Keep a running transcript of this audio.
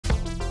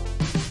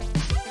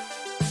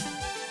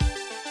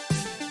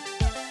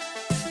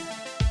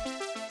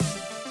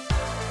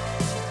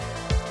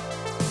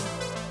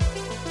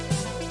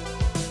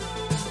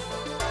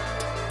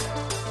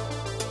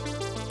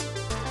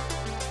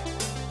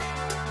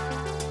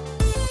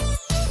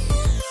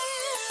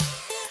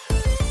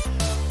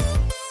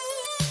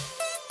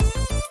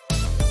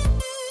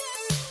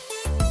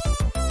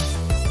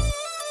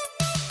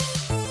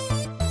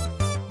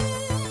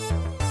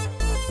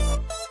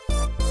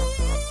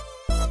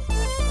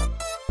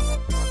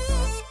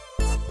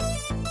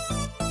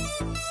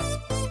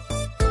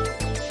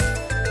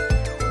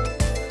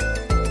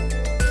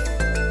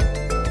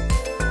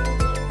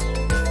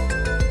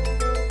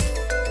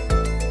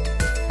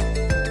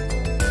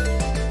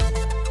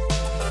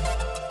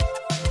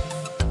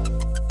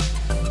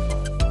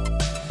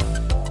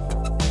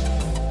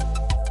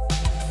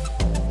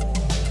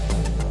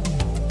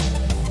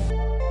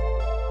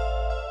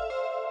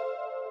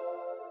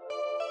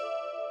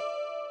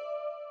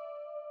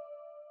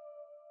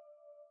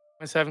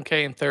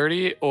7K in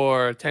 30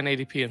 or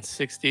 1080p in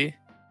 60.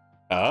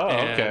 Oh,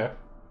 And okay.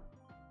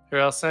 Here,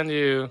 I'll send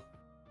you.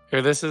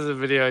 Here, this is a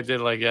video I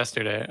did like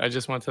yesterday. I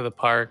just went to the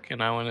park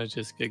and I want to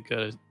just get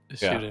good at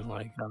shooting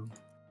like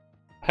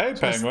Hey,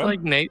 just Penguin.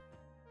 like Nate.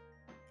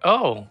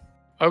 Oh,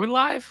 are we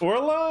live? We're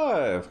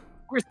live.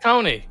 Where's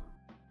Tony?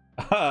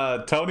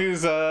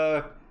 Tony's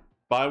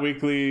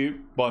bi-weekly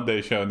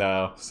Monday show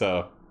now,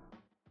 so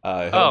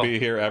he'll be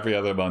here every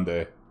other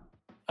Monday.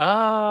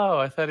 Oh,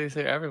 I thought he's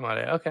here every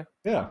Monday. Okay.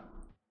 Yeah.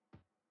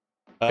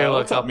 Here, look,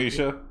 what's up,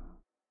 Misha?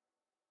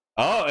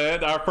 Oh,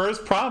 and our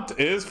first prompt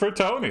is for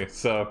Tony.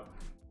 So,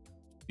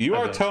 you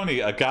are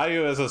Tony, a guy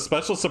who has a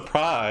special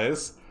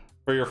surprise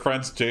for your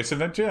friends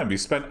Jason and Jim. You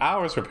spent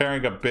hours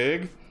preparing a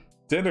big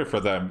dinner for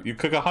them. You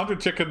cook 100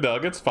 chicken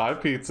nuggets, 5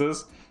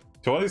 pizzas,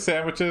 20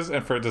 sandwiches,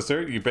 and for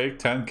dessert, you bake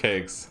 10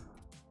 cakes.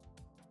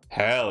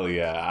 Hell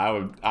yeah.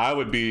 I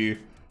would be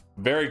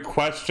very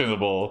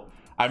questionable.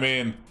 I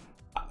mean,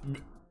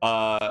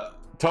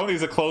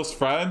 Tony's a close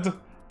friend,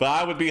 but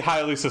I would be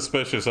highly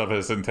suspicious of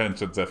his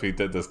intentions if he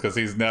did this, because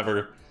he's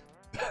never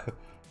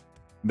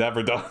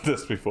done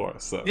this before.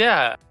 So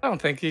yeah, I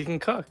don't think he can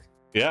cook.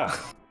 Yeah.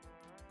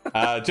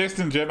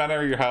 Jason and Jim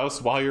enter your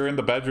house. While you're in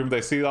the bedroom,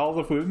 they see all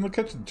the food in the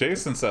kitchen.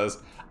 Jason says,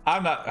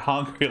 "I'm not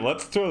hungry.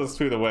 Let's throw this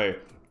food away."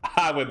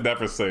 I would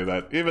never say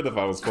that, even if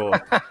I was full.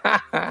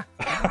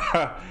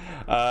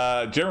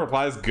 Jim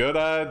replies, "Good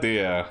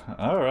idea."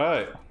 All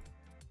right.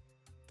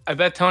 I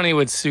bet Tony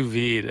would sous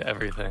vide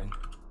everything.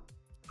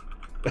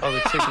 Oh, the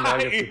chicken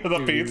nuggets.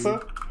 The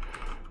pizza?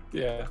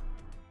 Yeah.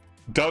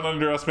 Don't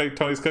underestimate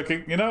Tony's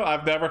cooking. You know,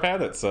 I've never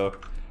had it, so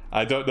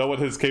I don't know what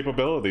his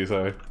capabilities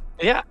are.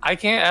 Yeah, I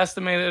can't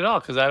estimate it at all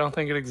because I don't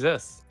think it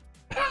exists.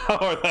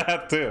 Or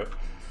that too.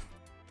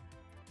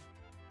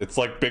 It's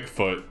like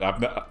Bigfoot.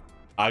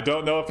 I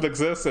don't know if it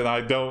exists, and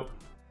I've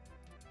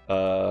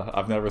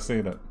never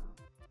seen it.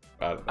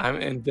 I'm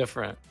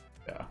indifferent.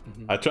 Yeah,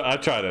 I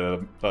tried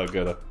it at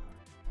good.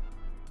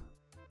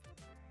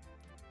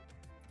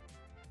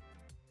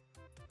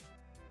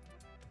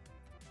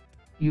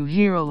 You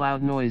hear a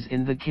loud noise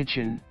in the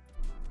kitchen.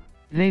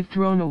 They've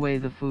thrown away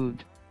the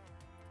food.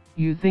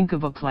 You think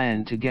of a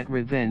plan to get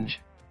revenge.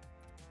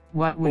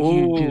 What would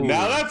you do?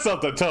 Now that's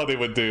something Tony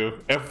would do.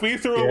 If we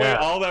threw away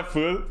all that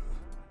food,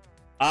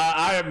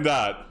 I am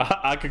not.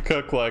 I could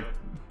cook like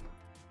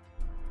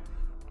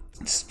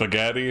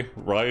spaghetti,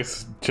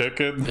 rice,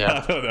 chicken.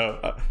 Yeah. I don't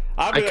know.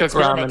 I cook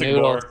ramen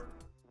noodles.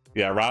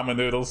 Yeah, ramen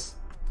noodles.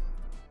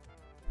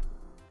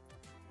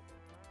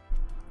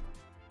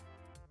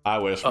 I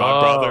wish my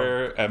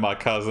brother and my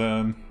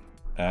cousin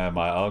and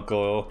my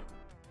uncle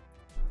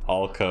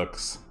all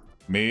cooks.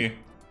 Me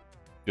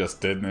just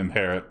didn't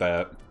inherit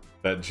that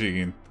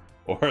gene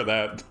or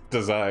that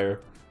desire.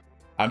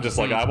 I'm just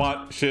like, I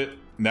want shit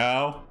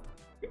now,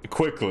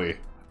 quickly,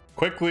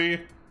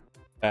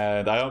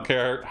 and I don't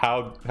care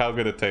how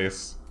good it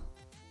tastes.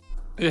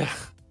 Yeah,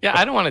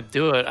 I don't want to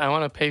do it. I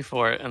want to pay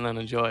for it and then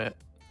enjoy it.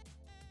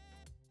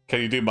 Can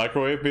you do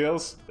microwave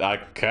meals? I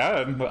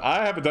can.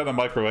 I haven't done a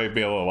microwave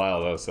meal in a while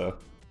though, so.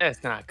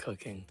 It's not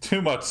cooking.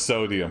 Too much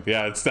sodium.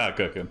 Yeah, it's not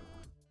cooking.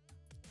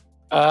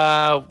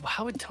 How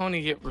would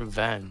Tony get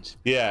revenge?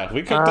 Yeah,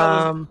 we cooked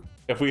all this,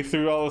 if we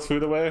threw all this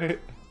food away,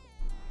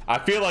 I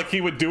feel like he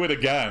would do it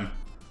again.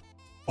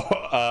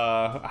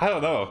 I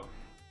don't know.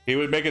 He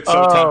would make it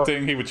so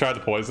tempting, he would try to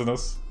poison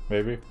us,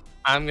 maybe.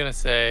 I'm gonna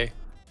say,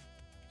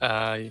 do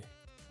I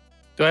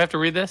have to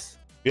read this?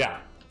 Yeah.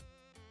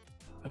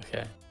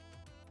 Okay.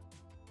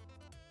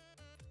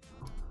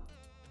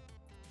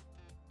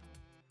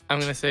 I'm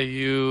gonna say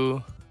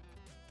you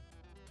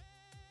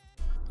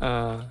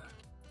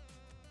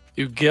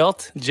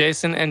guilt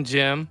Jason and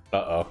Jim.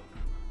 Uh-oh.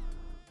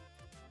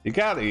 You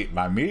gotta eat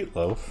my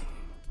meatloaf.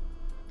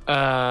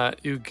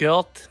 You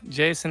guilt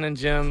Jason and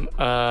Jim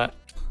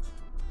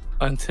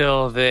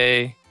until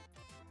they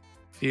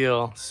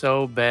feel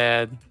so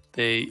bad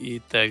they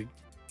eat the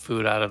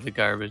food out of the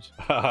garbage.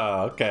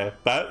 Okay,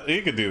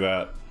 you could do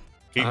that.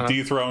 He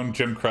dethroned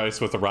Jim Christ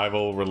with a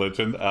rival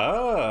religion.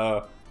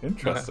 Ah,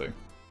 interesting.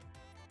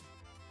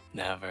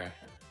 Never.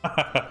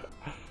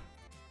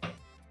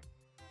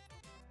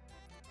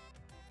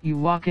 You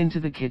walk into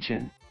the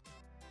kitchen.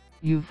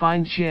 You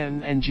find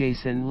Jim and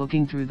Jason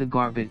looking through the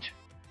garbage.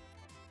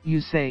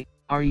 You say,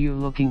 "Are you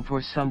looking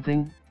for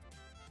something?"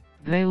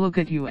 They look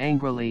at you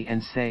angrily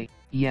and say,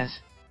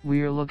 "Yes,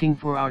 we're looking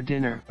for our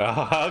dinner."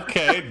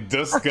 Okay,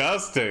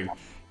 disgusting.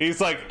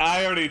 He's like,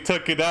 "I already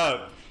took it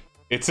out.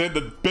 It's in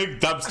the big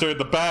dumpster in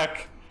the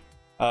back.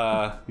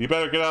 You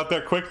better get out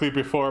there quickly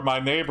before my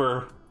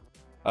neighbor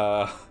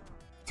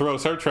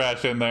throws her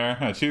trash in there,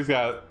 and she's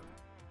got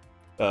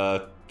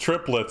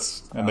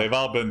triplets, and they've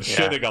all been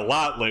shitting a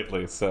lot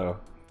lately, so."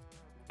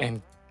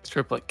 And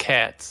triplet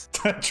cats.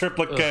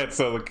 Triplet cats,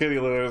 so the kitty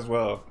litter as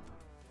well.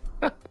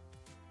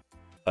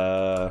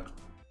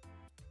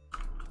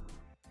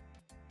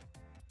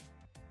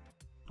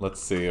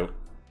 Let's see.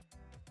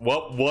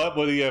 What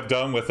would he have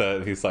done with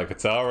it? He's like,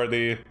 it's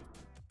already...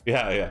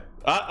 Yeah.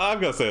 I'm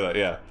gonna say that,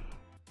 yeah.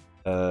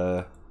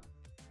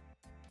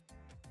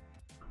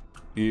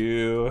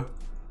 you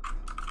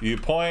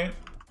point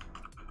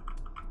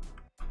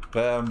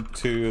them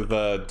to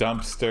the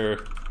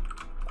dumpster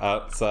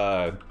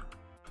outside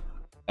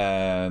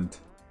and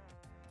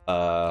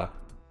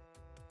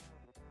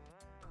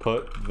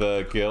put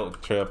the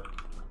guilt trip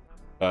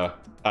I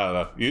don't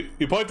know.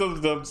 You point to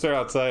the dumpster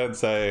outside and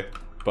say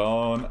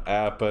bon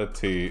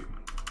appetit.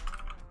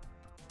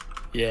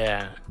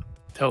 Yeah.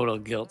 Total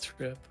guilt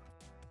trip.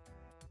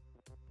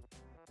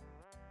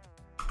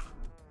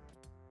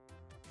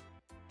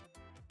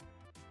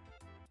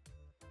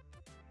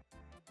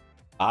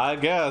 I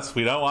guess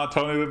we don't want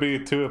Tony to be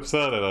too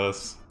upset at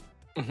us.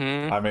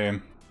 I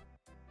mean,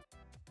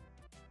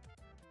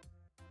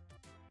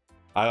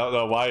 I don't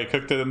know why he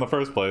cooked it in the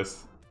first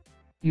place.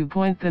 You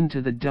point them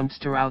to the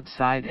dumpster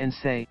outside and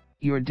say,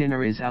 your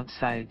dinner is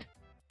outside.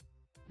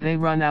 They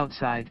run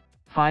outside,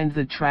 find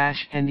the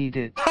trash and eat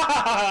it.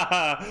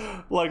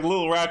 Like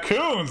little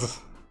raccoons.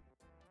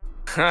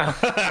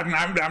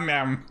 Nom nom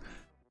nom.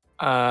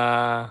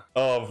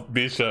 Oh,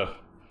 Misha.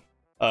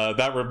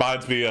 That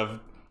reminds me of,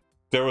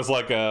 there was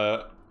like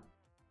an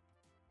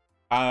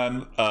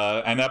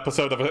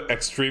episode of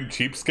Extreme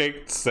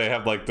Cheapskates. They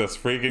have like this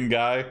freaking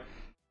guy,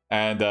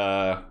 and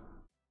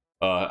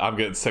I'm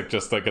getting sick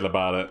just thinking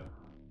about it.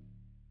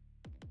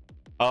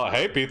 Oh,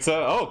 hey, pizza.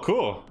 Oh,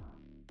 cool.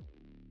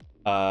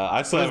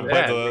 I still haven't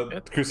played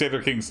the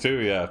Crusader Kings 2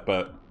 yet,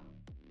 but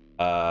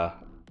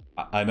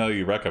I know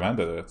you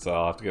recommended it, so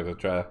I'll have to give it a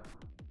try.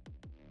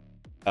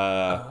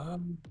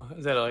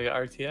 Is that like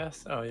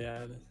RTS? Oh,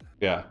 yeah, it is.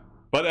 Yeah.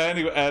 But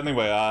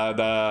anyway,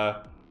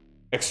 on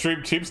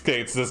Extreme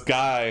Cheapskates, this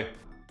guy,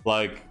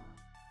 like,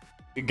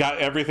 he got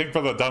everything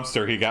from the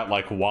dumpster. He got,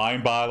 like,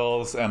 wine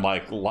bottles and,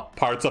 like,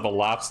 parts of a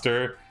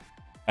lobster,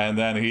 and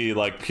then he,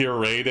 like,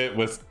 pureed it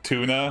with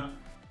tuna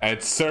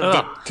and served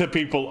it to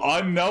people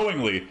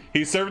unknowingly.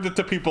 He served it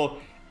to people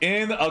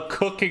in a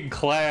cooking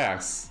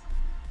class.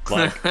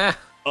 Like,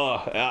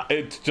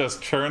 it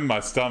just churned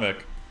my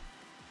stomach.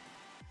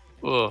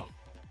 Ugh.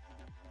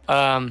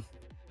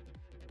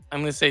 I'm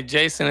going to say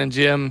Jason and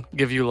Jim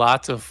give you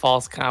lots of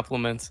false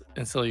compliments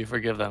until you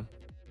forgive them.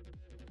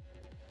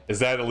 Is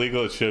that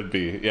illegal? It should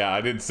be. Yeah,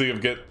 I didn't see him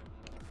get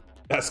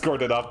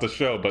escorted off the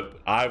show, but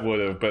I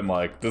would have been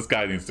like, this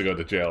guy needs to go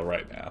to jail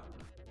right now.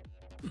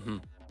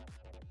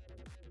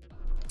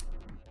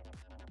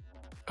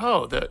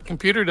 Oh, the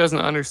computer doesn't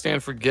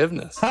understand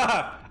forgiveness.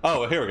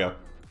 Oh, here we go.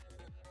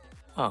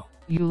 Oh.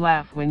 You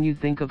laugh when you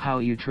think of how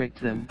you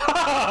tricked them.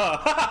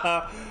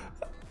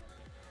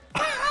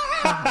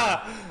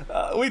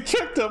 We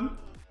tricked him.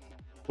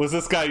 Was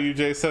this guy you,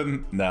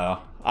 Jason? No,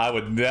 I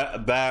would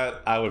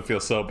I would feel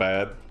so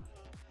bad.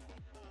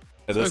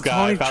 And So this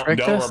guy felt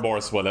no us?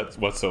 remorse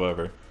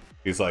whatsoever.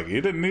 He's like,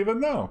 you didn't even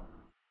know.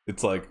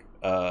 It's like,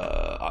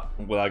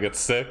 when I get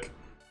sick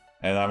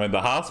and I'm in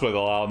the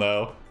hospital, I'll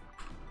know.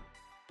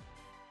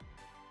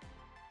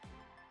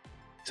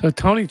 So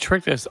Tony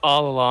tricked us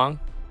all along.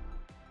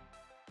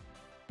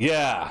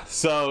 Yeah,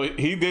 so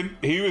he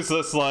was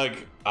just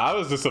like, I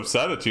was just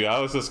upset at you. I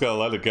was just gonna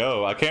let it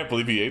go. I can't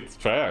believe you ate the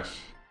trash.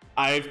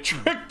 I've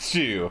tricked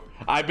you.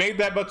 I made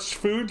that much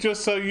food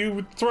just so you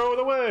would throw it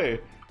away.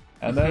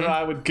 And then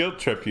I would guilt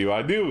trip you.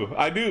 I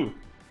do.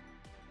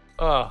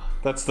 Oh.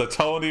 That's the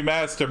Tony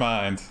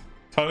mastermind.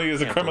 Tony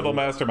is a criminal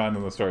mastermind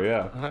in the story,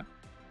 yeah.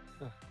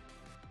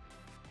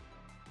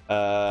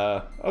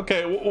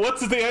 Okay,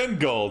 what's the end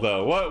goal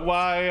though?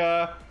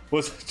 Why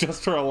was it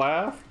just for a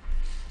laugh?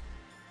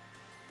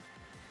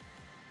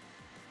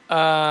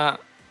 Yeah,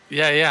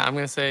 I'm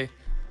gonna say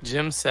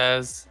Jim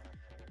says,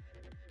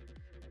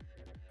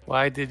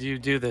 why did you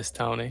do this,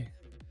 Tony?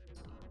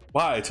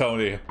 Why,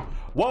 Tony?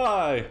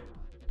 Why?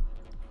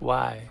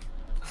 Why?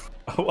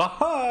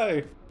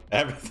 Why?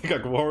 Everything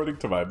according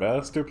to my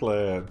master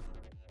plan.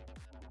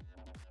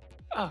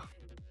 Oh.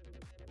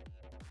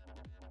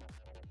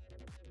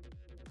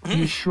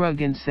 You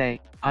shrug and say,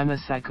 I'm a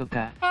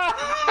psychopath.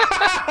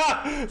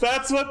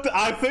 That's what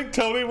I think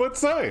Tony would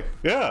say.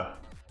 Yeah.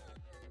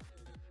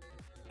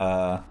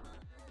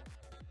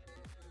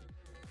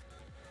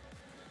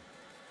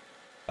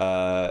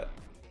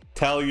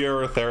 Tell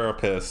your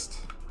therapist.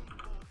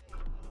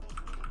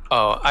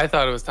 Oh, I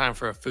thought it was time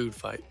for a food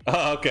fight.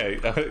 Oh, okay.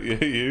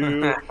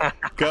 You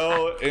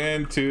go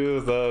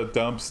into the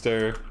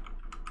dumpster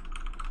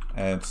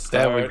and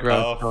start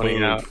a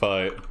food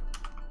fight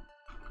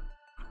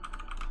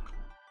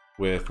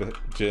with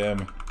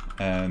Jim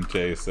and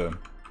Jason.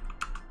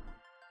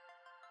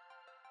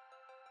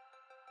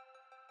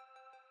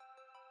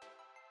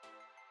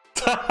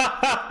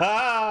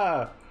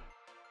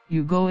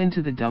 You go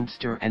into the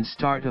dumpster and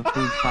start a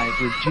food fight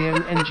with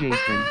Jim and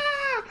Jason.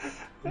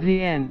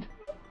 The end.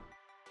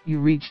 You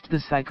reached the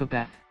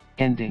psychopath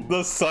ending.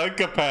 The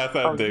psychopath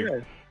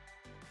ending.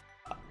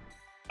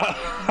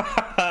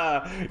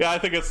 Yeah, I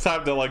think it's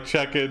time to like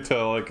check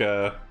into like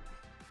a.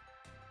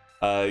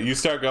 You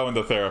start going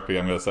to therapy.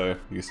 I'm gonna say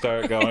you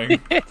start going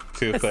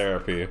to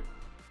therapy.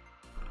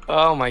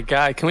 Oh my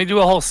god! Can we do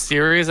a whole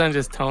series on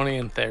just Tony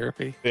and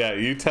therapy? Yeah,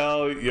 you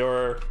tell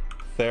your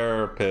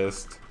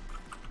therapist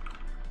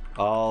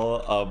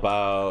all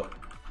about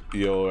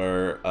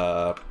your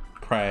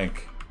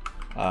prank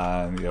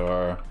on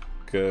your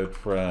good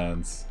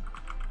friends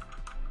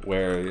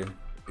where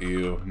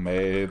you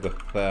made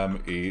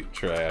them eat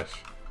trash.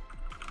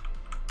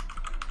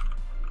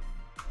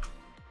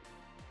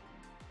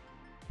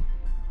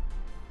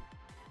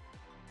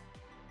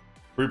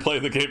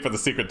 Replay the game for the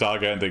secret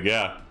dog ending,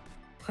 yeah.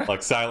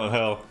 Like Silent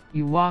Hill.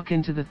 You walk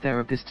into the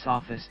therapist's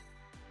office.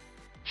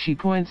 She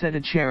points at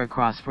a chair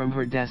across from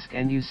her desk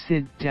and you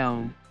sit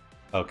down.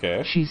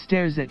 Okay. She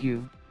stares at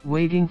you,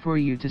 waiting for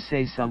you to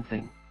say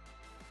something.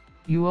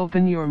 You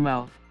open your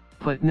mouth,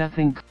 but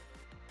nothing.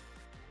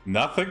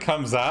 Nothing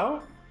comes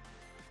out?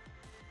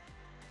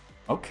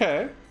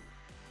 Okay.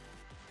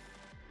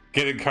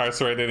 Get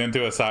incarcerated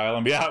into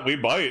asylum. Yeah, we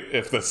might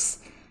if this...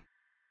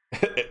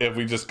 if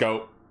we just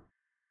go...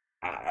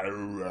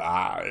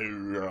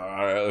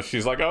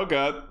 She's like, oh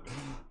god.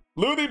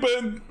 Loony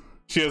bin!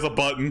 She has a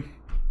button.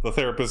 The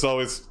therapist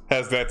always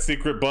has that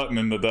secret button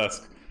in the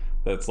desk.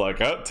 That's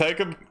like, oh, take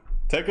him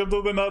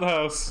to the nut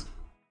house.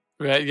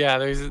 Right, yeah,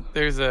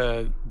 there's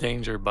a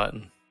danger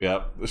button.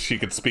 Yep, she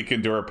could speak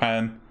into her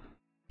pen.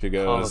 She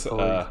goes, Call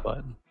the police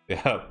button.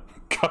 Yeah.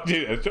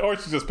 Or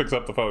she just picks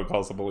up the phone and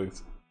calls the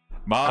police.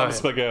 Mom,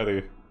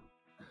 spaghetti.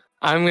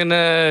 I'm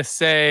gonna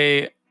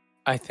say,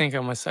 I think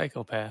I'm a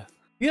psychopath.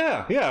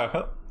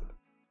 Yeah.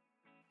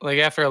 Like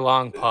after a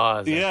long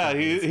pause. Yeah,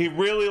 he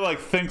really like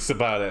thinks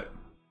about it.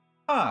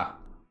 Huh.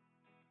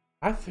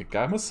 I think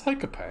I'm a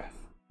psychopath.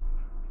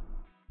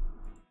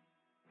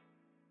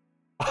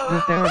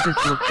 The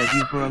therapist looks at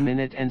you for a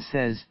minute and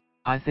says,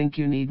 I think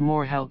you need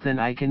more help than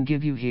I can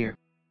give you here.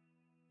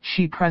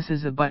 She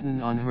presses a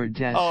button on her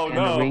desk and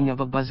the ring of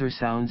a buzzer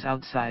sounds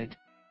outside.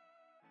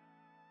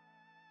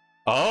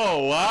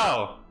 Oh,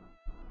 wow.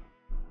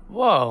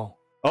 Whoa.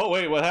 Oh,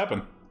 wait, what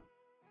happened?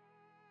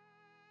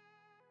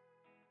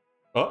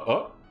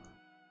 Oh,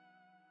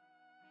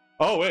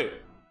 wait.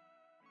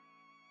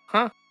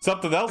 Huh?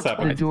 Something else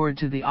happened. The door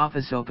to the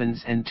office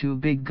opens and two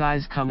big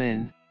guys come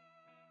in.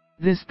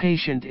 This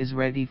patient is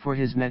ready for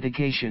his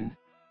medication.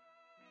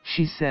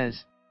 She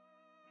says.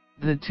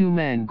 The two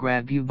men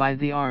grab you by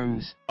the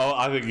arms. Oh,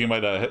 I think you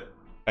might have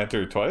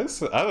entered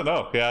twice? I don't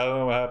know. Yeah, I don't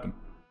know what happened.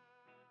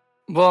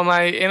 Well,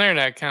 my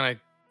internet kind of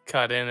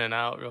cut in and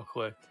out real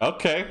quick.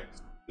 Okay.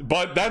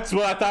 But that's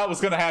what I thought was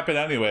going to happen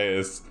anyway,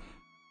 is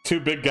two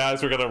big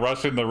guys were going to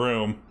rush in the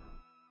room.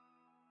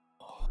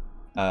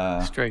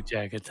 Straight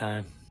jacket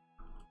time.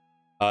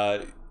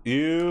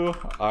 You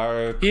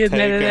are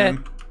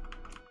taken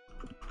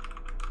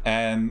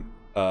and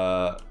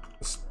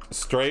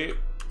straight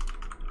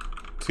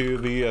to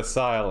the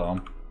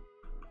asylum.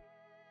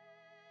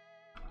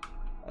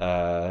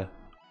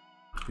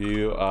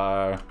 You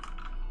are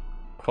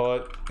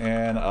put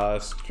in a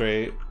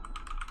straight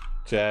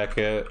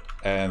jacket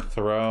and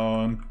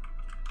thrown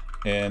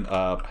in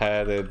a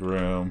padded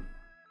room.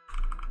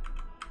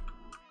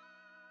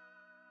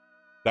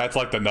 That's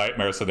like the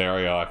nightmare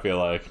scenario, I feel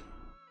like.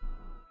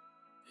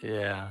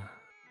 Yeah.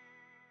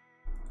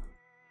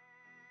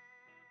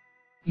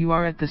 You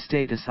are at the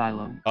state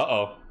asylum.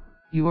 Uh-oh.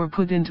 You are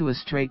put into a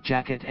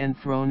straitjacket and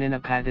thrown in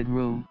a padded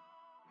room.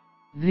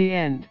 The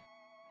end.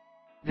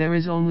 There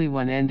is only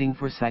one ending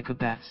for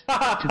psychopaths,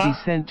 to be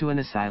sent to an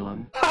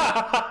asylum.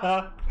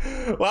 Wow,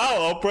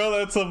 Oprah,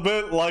 that's a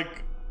bit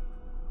like...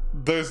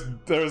 There's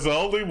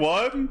only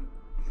one?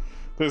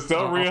 There's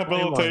no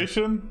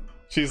rehabilitation?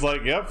 She's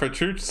like, yep, for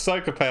true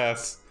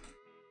psychopaths,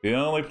 the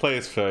only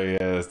place for you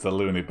is the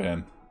loony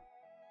bin.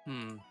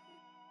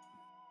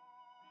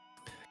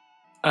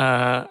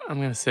 I'm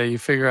gonna say you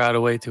figure out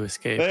a way to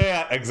escape.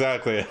 Yeah,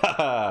 exactly.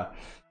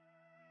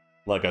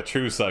 Like a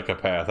true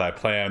psychopath, I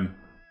plan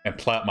and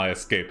plot my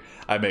escape.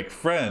 I make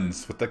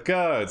friends with the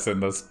guards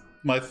and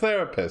my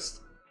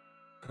therapist.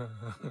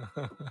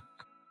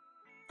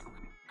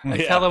 I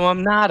tell them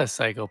I'm not a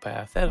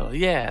psychopath.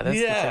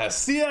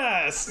 That's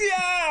yes.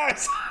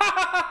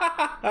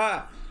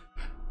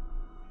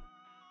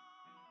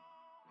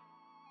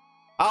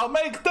 I'll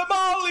make them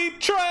all eat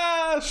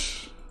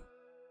trash.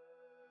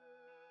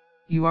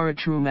 You are a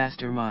true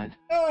mastermind.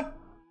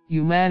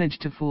 You manage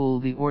to fool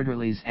the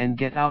orderlies and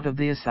get out of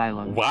the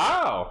asylum.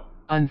 Wow.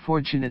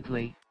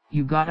 Unfortunately,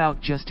 you got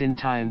out just in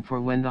time for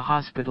when the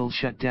hospital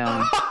shut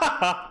down.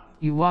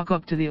 You walk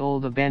up to the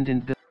old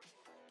abandoned building.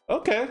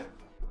 Okay.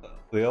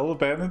 The old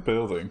abandoned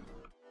building.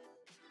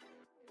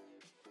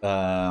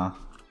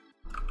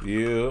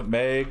 You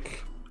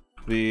make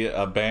the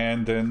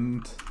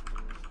abandoned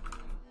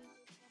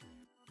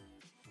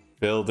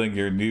building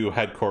your new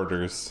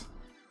headquarters.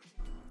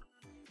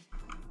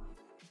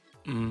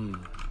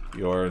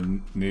 Your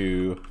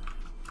new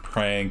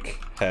prank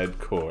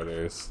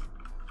headquarters.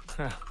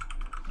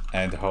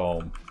 And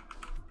home.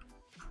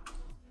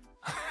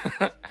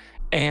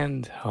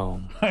 And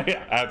home.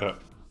 Yeah, and home.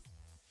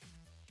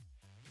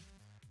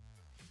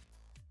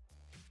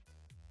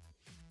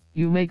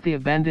 You make the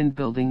abandoned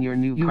building your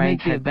new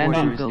prank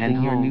headquarters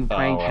and your new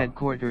prank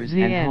headquarters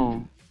and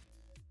home.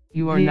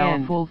 You are now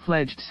a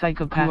full-fledged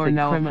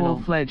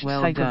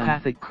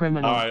psychopathic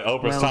criminal. Alright,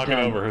 Oprah's talking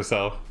over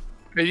herself.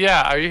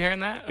 Yeah, are you hearing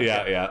that? Okay.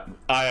 Yeah.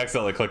 I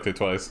accidentally clicked it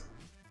twice.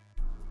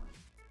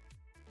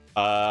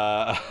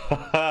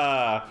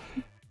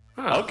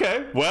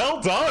 Okay,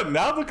 well done.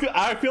 Now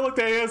I feel like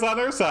the AI is on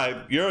our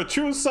side. You're a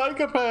true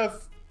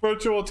psychopath,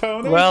 Virtual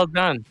Tony. Well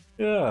done.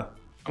 Yeah.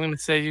 I'm gonna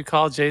say you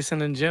call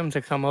Jason and Jim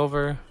to come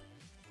over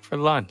for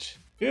lunch.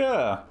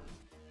 Yeah.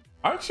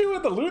 Aren't you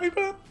in the loony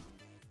bin?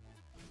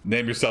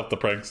 Name yourself the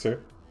prankster.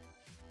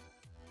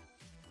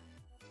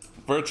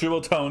 Virtual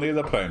Tony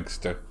the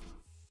prankster.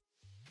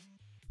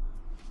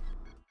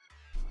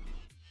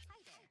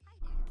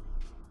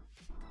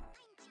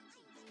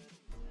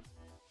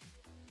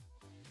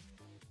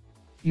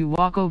 You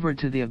walk over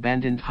to the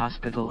abandoned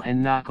hospital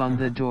and knock on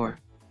the door.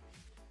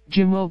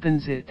 Jim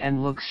opens it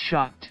and looks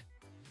shocked.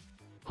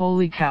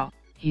 Holy cow,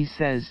 he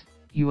says,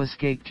 you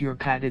escaped your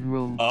padded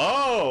room.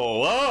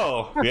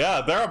 Oh, whoa.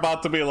 Yeah, they're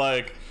about to be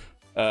like,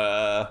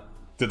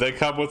 did they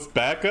come with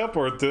backup,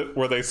 or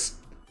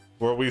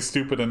were we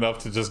stupid enough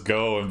to just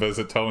go and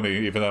visit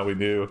Tony even though we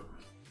knew?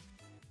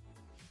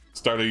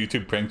 Start a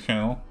YouTube prank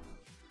channel.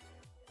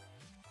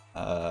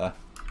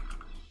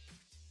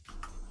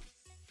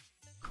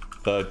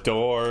 The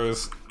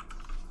doors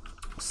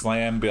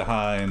slam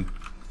behind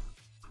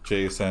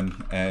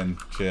Jason and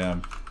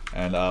Jim,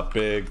 and a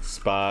big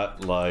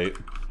spotlight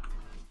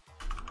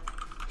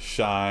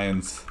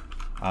shines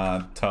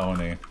on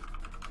Tony.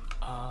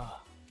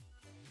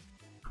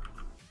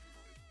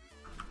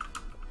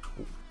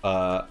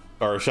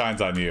 Or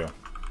shines on you.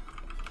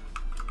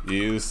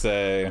 You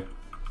say,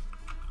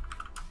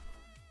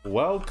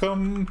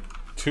 "Welcome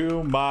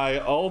to my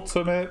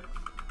ultimate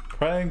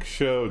prank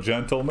show,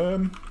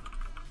 gentlemen."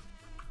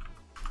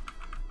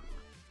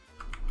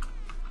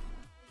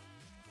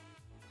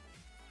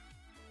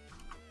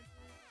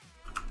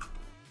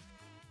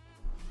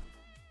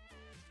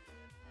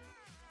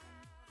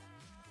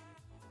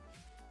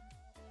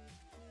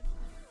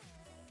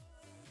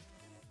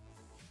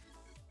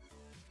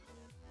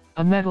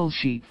 A metal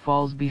sheet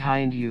falls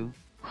behind you,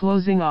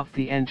 closing off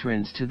the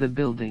entrance to the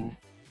building.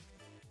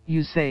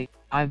 You say,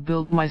 I've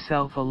built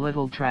myself a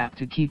little trap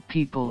to keep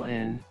people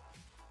in.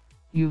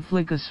 You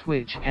flick a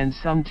switch and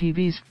some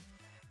TV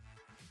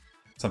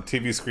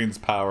screens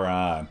power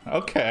on.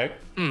 Okay.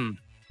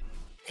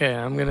 Okay,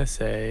 I'm gonna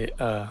say,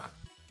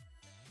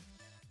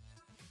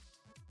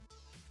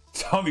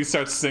 Tony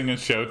starts singing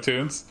show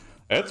tunes.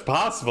 It's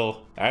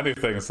possible.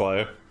 Anything's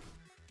life.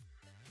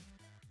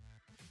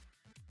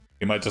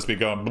 He might just be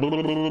going.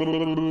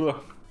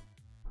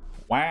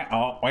 Wah,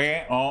 wah,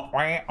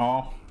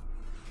 wah.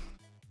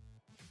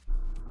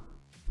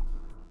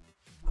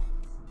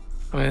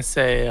 I'm gonna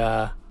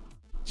say,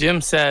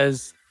 Jim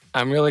says,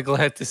 I'm really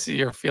glad to see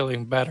you're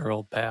feeling better,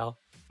 old pal.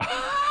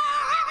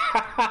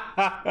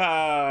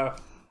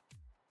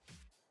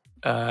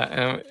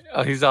 And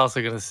he's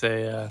also gonna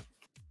say,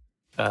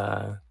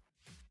 that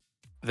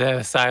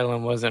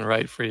asylum wasn't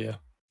right for you.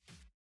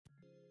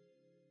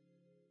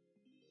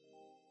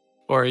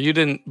 Or you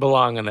didn't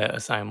belong in that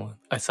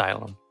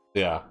asylum.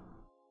 Yeah.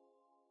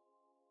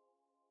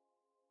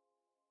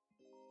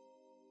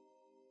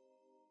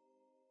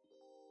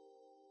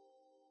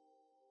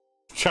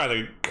 Trying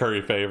to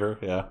curry favor,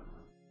 yeah.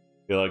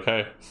 You're like,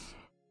 hey,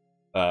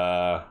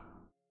 yeah,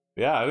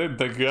 I didn't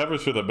think you ever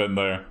should have been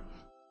there.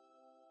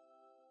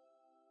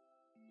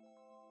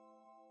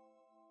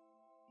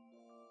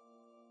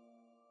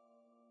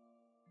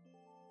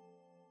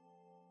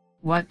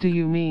 What do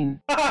you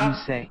mean, you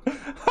say?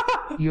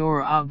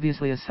 You're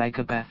obviously a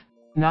psychopath,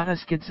 not a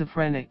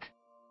schizophrenic.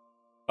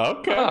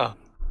 Okay. Oh.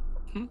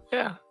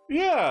 Yeah.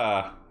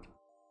 Yeah.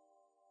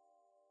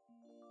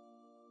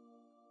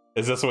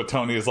 Is this what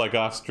Tony is like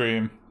off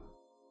stream?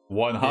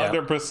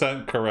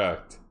 100%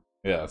 correct.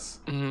 Yes.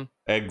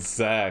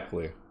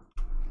 Exactly.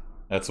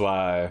 That's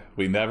why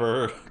we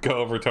never go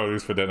over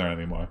Tony's for dinner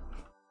anymore.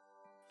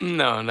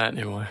 No, not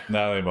anymore.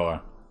 Not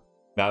anymore.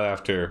 Not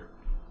after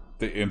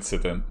the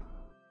incident.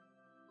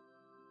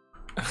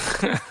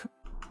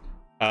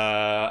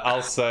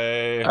 I'll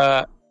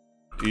say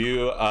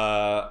you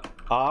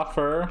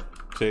offer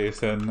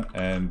Jason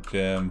and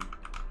Jim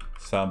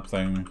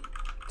something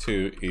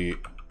to eat.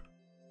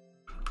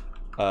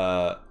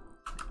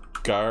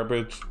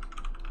 Garbage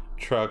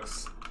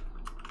trucks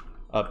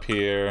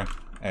appear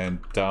and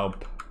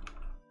dump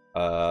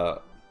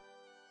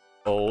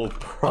old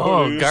produce.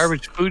 Oh,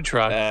 garbage food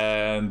truck.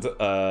 And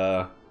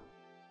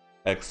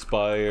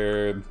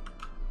expired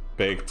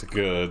baked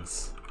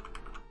goods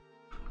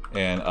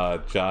in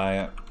a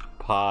giant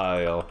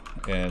pile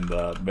in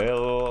the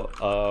middle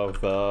of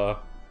the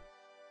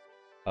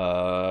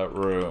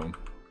room.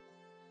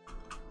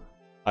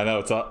 I know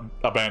it's an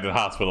abandoned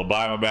hospital, but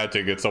I'm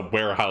imagining it's a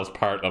warehouse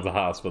part of the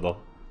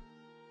hospital.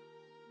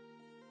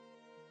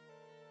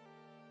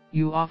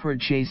 You offer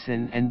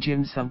Jason and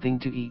Jim something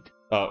to eat.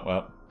 Oh,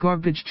 well.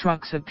 Garbage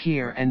trucks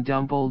appear and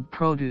dump old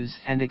produce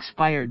and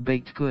expired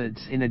baked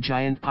goods in a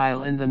giant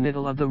pile in the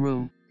middle of the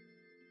room.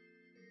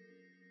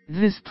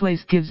 This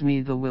place gives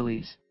me the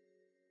willies.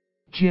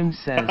 Jim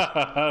says.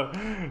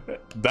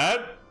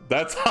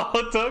 That's all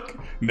it took?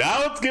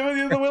 Now it's giving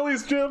you the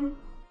willies, Jim?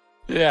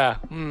 Yeah.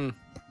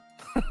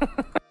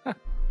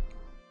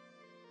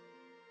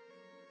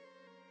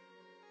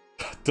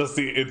 Does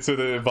the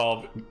incident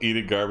involve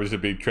eating garbage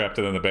and being trapped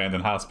in an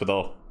abandoned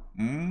hospital?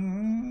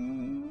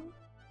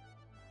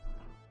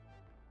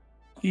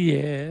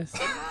 Yes.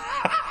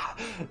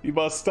 You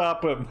must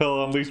stop him.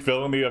 He'll unleash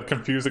villainy of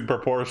confusing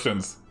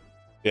proportions.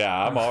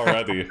 Yeah, I'm all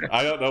ready.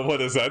 I don't know what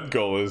his end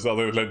goal is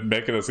other than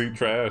making us eat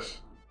trash.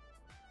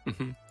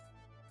 You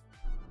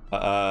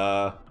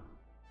got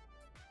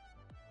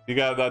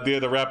an idea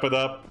to wrap it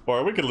up?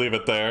 Or we could leave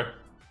it there.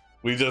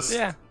 We just...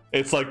 Yeah.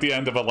 It's like the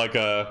end of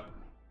a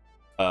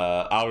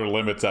Outer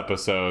Limits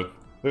episode.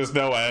 There's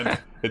no end.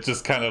 It's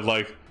just kind of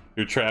like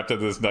you're trapped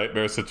in this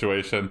nightmare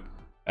situation.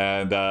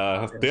 And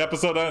the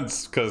episode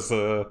ends because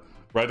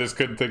writers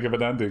couldn't think of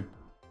an ending.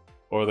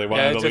 Or they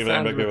wanted to leave it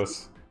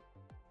ambiguous.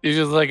 You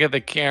just look at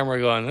the camera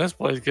going, this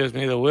place gives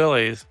me the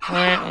willies. Jim,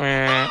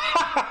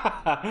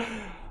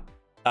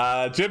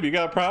 you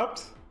got a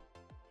prompt?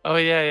 Oh,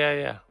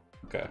 yeah.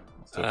 Okay.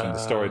 Switch into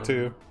story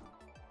 2.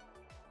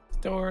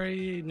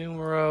 Story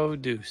numero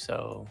do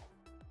so.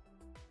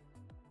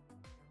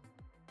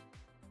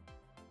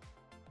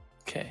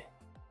 Okay.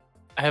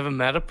 I have a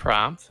meta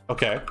prompt.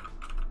 Okay.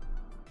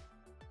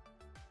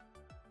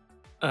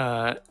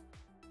 It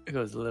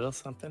goes a little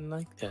something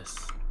like this.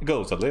 It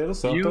goes a little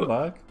something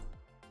like...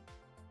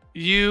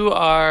 You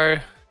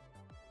are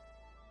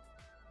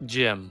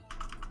Jim.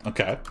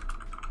 Okay.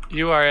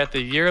 You are at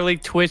the yearly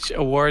Twitch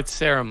Awards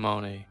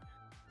ceremony.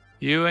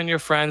 You and your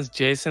friends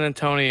Jason and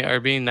Tony are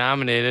being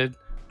nominated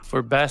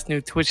for Best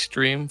New Twitch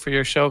Stream for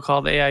your show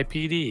called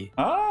AIPD.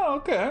 Oh,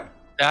 okay.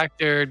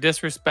 Dr.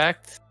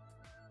 Disrespect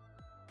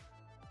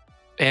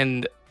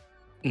and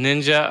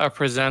Ninja are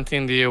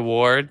presenting the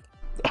award.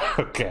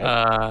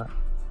 Okay.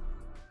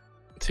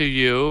 To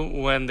you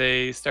when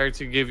they start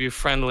to give you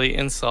friendly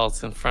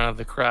insults in front of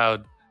the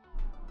crowd.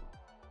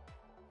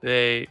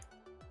 They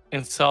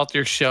insult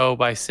your show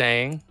by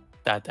saying ...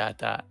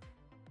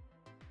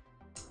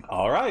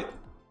 All right.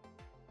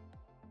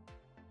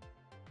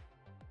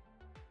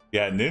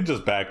 Yeah,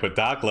 Ninja's back, but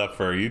Doc left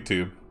for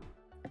YouTube.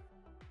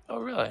 Oh,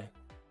 really?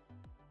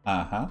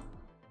 Uh-huh.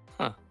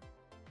 Huh.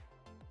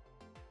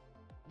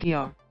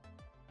 Yeah.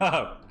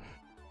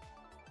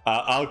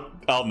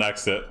 I'll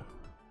next it.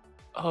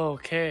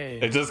 Okay.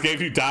 It just gave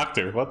you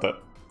Doctor. What the?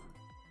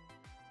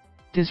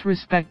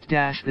 Disrespect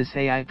dash this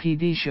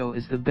AIPD show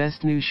is the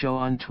best new show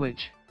on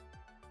Twitch.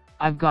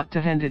 I've got to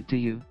hand it to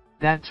you.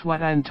 That's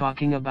what I'm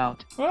talking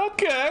about.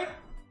 Okay.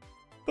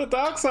 The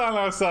Doc's on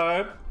our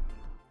side.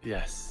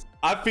 Yes.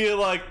 I feel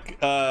like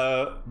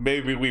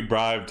maybe we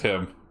bribed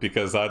him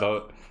because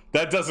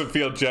that doesn't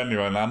feel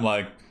genuine. I'm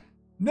like,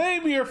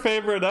 name your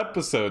favorite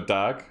episode,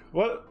 Doc.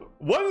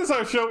 What is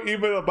our show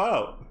even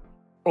about?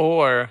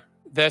 Or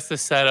that's the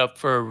setup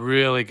for a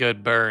really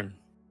good burn.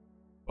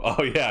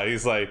 Oh yeah,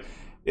 he's like,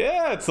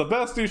 yeah, it's the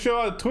best new show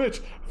on Twitch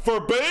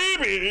for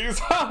babies.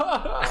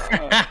 Whoa!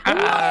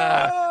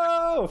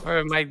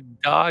 For my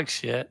dog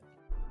shit.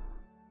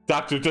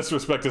 Dr.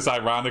 Disrespect is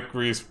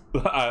ironically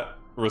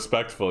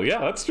respectful. Yeah,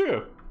 that's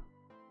true.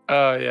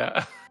 Oh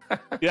yeah.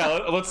 Yeah,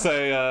 let's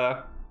say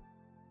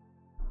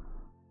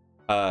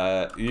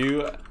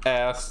you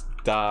asked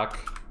Doc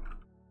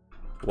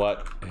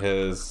what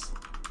his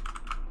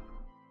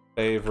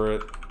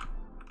favorite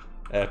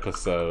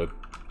episode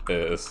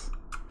is.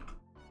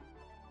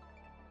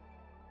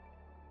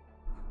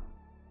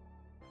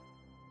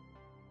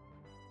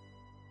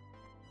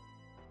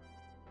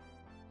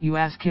 You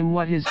ask him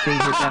what his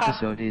favorite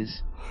episode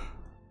is.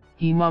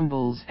 He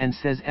mumbles and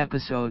says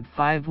episode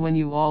 5 when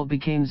you all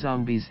became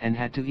zombies and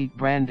had to eat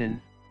Brandon,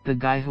 the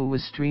guy who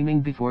was streaming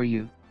before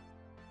you.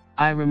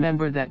 I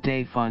remember that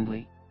day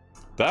fondly.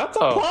 That's a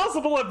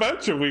plausible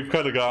adventure we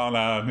could have gone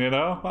on, you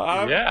know?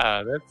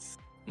 Yeah, that's...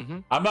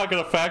 I'm not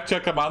going to fact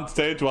check him on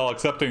stage while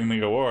accepting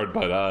the award,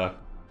 but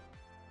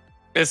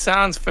it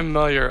sounds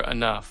familiar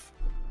enough.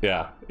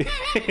 Yeah.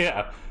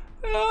 Yeah.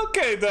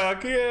 Okay,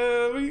 Doc.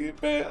 Yeah,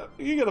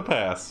 you got to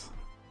pass.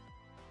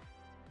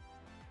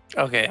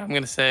 Okay, I'm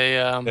going to say...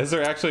 is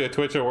there actually a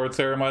Twitch award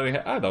ceremony?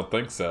 I don't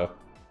think so.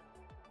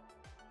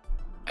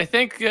 I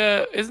think,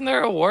 isn't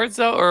there awards,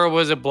 though? Or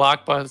was it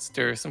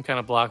Blockbuster, some kind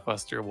of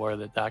Blockbuster award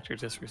that Dr.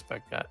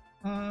 Disrespect got?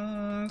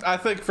 I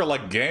think for,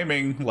 like,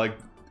 gaming, like,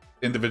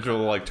 individual,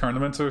 like,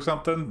 tournaments or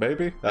something,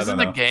 maybe? I don't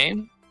know. Is it a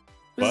game?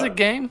 This is a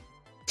game?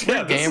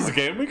 Yeah, this is a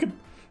game. We could...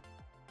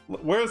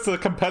 Where's the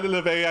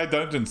competitive AI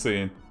dungeon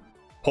scene?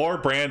 Poor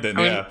Brandon,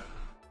 yeah.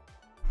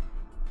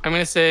 I'm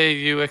going to say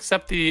you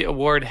accept the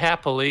award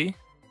happily.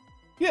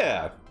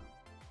 Yeah.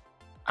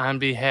 On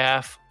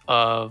behalf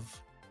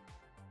of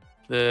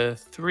the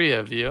three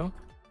of you,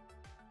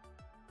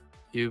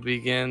 you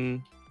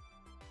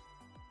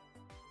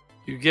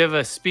give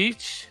a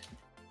speech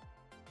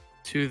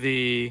to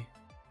the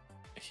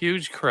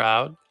huge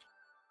crowd.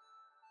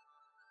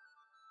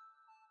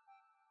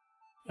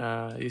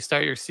 You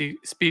start your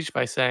speech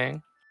by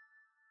saying, ...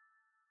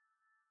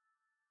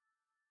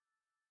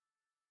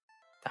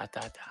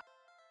 Okay.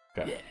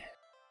 Yeah.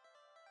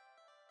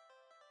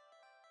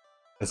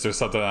 Is there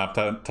something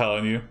I'm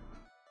telling you?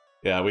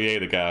 Yeah, we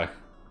ate a guy.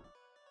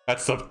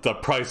 That's the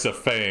price of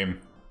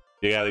fame.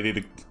 You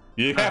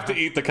have to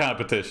eat the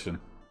competition.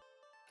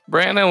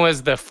 Brandon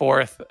was the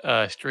fourth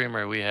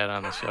streamer we had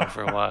on the show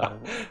for a while.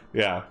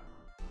 Yeah.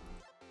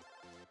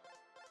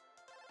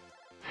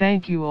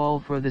 Thank you all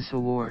for this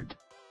award.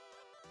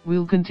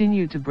 We'll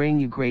continue to bring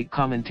you great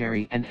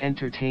commentary and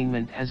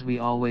entertainment as we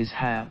always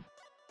have.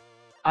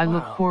 I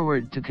look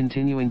forward to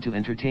continuing to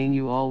entertain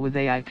you all with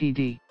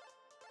AIPD.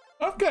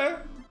 Okay.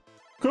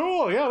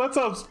 Cool. Yeah, that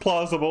sounds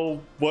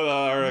plausible. What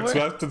our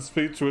acceptance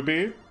speech would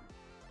be.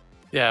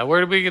 Yeah, where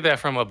did we get that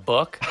from? A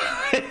book?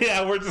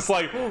 Yeah, we're just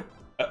like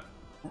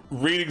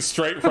reading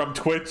straight from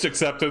Twitch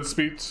acceptance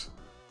speech.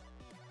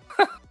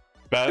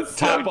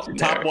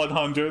 Top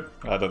 100.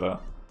 I don't know.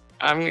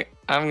 I'm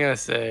gonna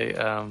say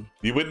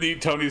you wouldn't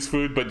eat Tony's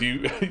food, but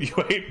you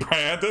ate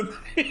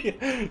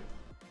Brandon.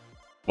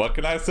 What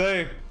can I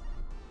say?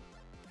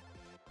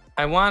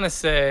 I want to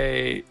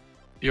say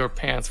your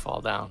pants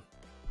fall down.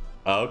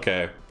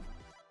 Okay.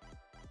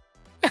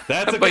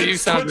 That's a but you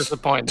sound Twitch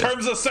disappointed.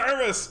 Terms of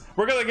service.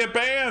 We're gonna get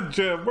banned,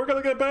 Jim. We're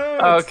gonna get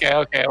banned.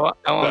 Okay. Well,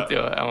 I won't do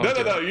it.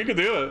 No. You can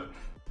do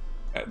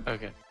it.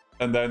 Okay.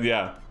 And then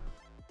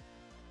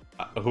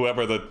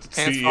whoever the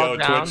Pants CEO of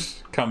down. Twitch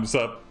comes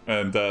up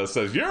and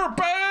says, "You're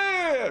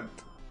banned."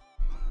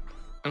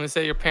 I'm gonna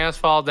say your pants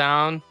fall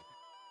down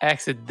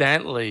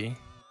accidentally.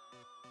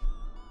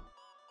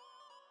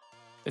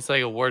 It's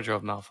like a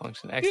wardrobe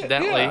malfunction.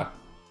 Accidentally. Yeah.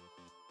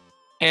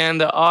 And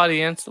the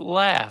audience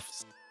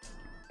laughs.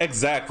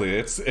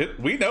 Exactly.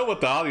 We know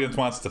what the audience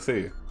wants to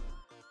see.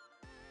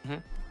 Mm-hmm.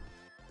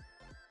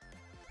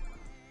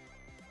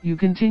 You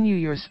continue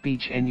your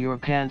speech and your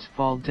pants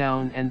fall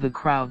down and the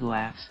crowd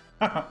laughs.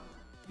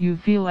 You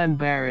feel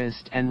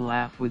embarrassed and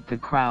laugh with the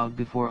crowd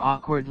before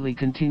awkwardly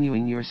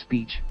continuing your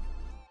speech.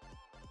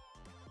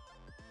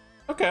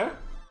 Okay.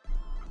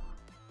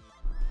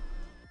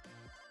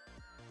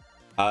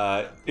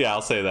 Yeah,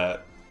 I'll say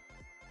that.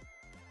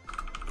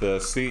 The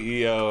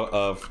CEO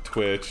of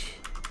Twitch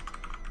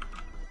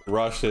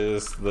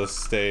rushes the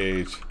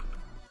stage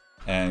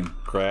and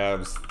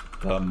grabs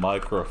the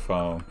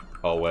microphone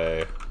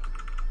away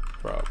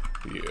from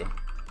you.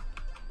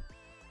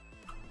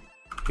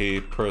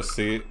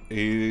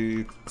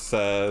 He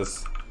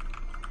says,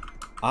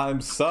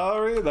 "I'm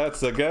sorry,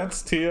 that's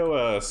against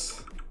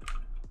TOS."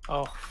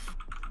 Oh.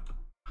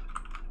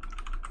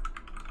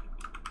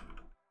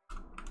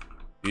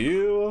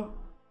 You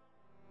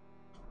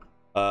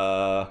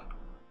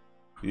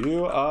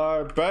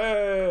are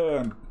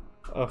banned.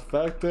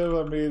 Effective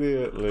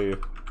immediately.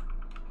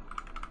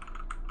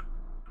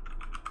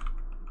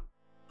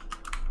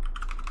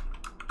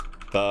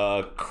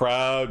 The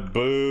crowd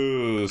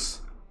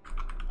boos.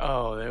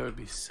 Oh, they would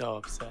be so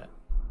upset.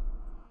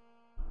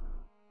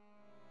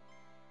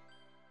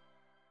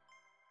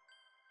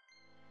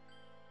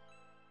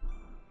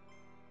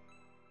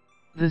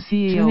 The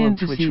CEO of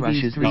Twitch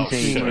rushes the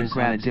stage and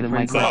grabs the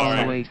microphone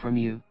away from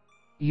you.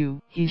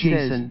 He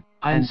says,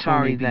 "I'm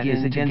sorry, that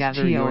is against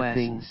TOS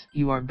things.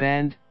 You are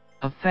banned,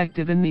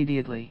 effective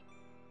immediately."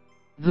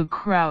 The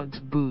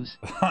crowd boos.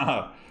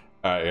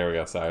 Alright, here we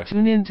go, sorry.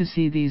 Tune in to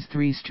see these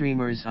three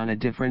streamers on a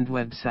different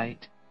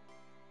website.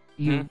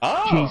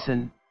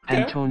 Jason,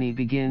 and Tony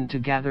begin to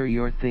gather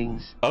your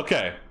things.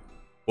 Okay.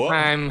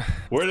 Well,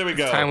 where do we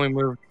go? Time we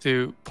move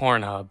to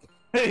Pornhub.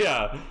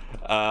 Yeah.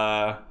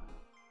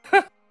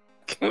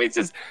 Can we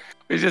just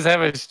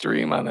have a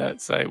stream on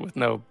that site with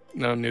no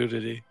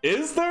nudity?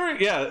 Is there?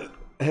 Yeah.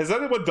 Has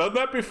anyone done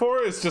that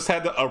before? It's just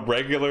had a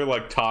regular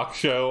talk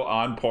show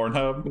on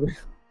Pornhub.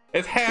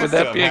 It has to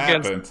have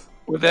happened.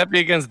 Would that be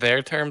against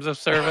their terms of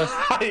service?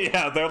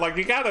 Yeah, they're like,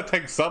 you gotta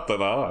take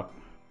something off.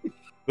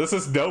 This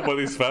is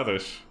nobody's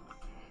fetish.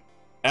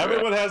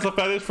 Everyone has a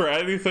fetish for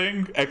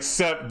anything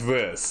except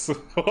this.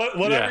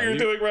 Whatever you're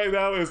doing right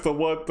now is the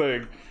one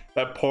thing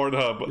that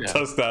Pornhub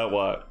does not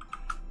want.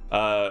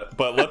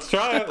 But let's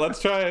try it.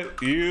 Let's try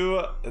it.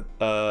 You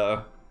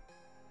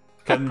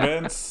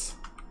convince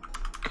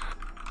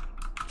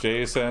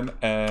Jason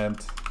and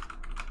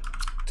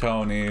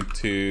Tony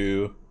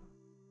to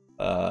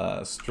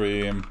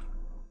stream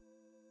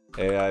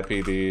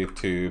AIPD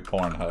to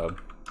Pornhub.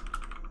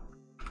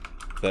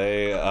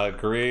 They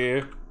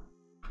agree,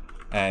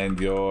 and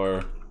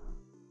your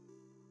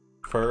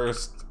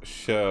first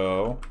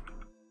show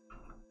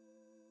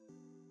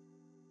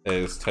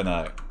is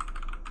tonight.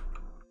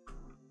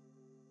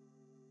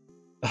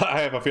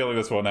 I have a feeling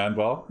this won't end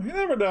well. You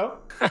never know.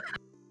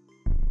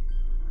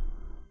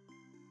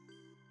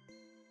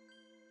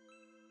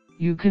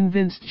 You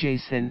convinced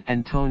Jason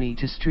and Tony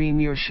to stream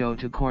your show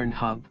to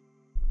Pornhub.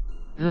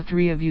 The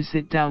three of you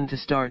sit down to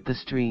start the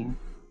stream.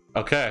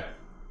 Okay.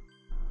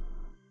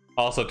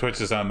 Also, Twitch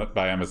is owned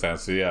by Amazon,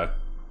 so yeah.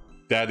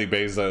 Daddy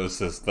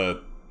Bezos is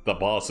the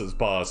boss's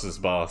boss's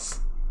boss.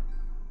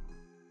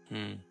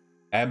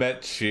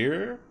 Emmett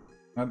Shear?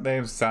 That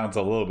name sounds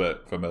a little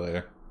bit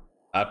familiar.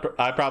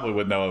 I probably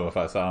would know him if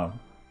I saw him.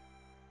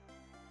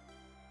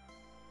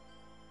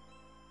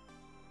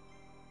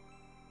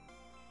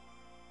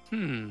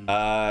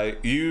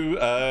 You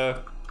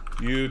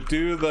You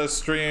do the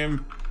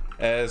stream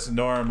as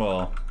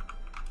normal.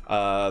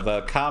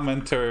 The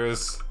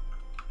commenters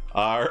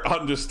are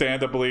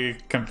understandably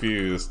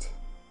confused.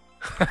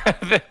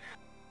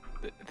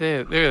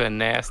 They're the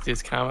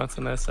nastiest comments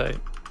on that site.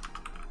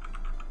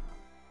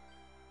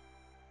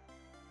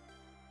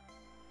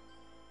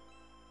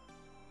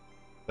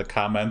 The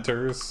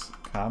commenters,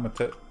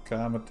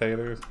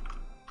 commentators,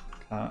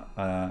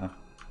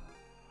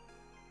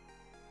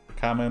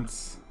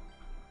 comments.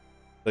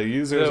 The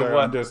users are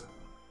under.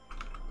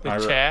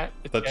 Chat.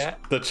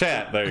 The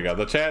chat. There you go.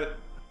 The chat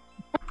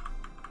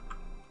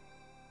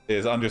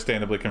is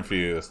understandably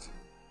confused.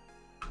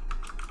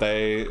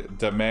 They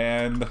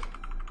demand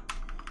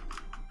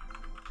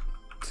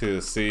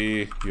to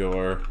see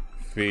your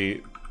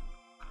feet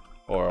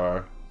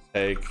or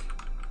take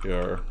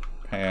your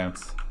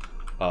pants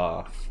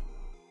off.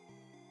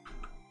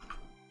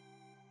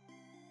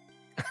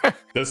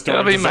 This story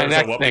That'll be my deserves a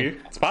next whoopee.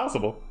 thing. It's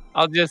possible.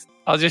 I'll just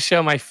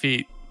show my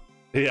feet.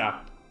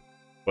 Yeah.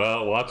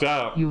 Well, watch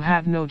out. You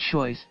have no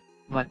choice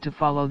but to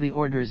follow the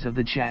orders of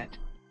the chat.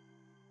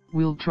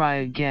 We'll try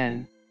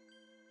again.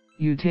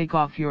 You take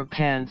off your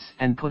pants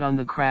and put on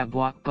the crab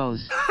walk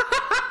pose.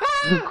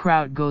 The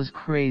crowd goes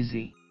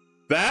crazy.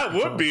 That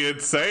would be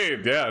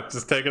insane. Yeah,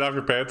 just taking off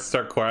your pants,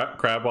 start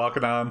crab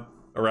walking on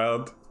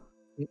around.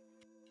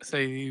 So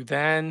you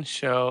then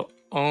show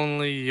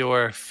only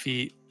your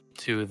feet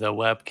to the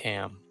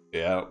webcam.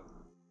 Yeah.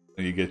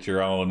 You get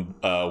your own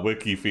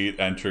wiki feet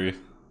entry.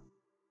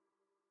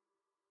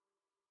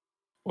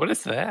 What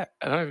is that?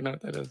 I don't even know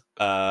what that is.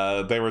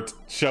 They were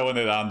showing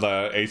it on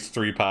the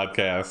H3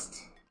 podcast.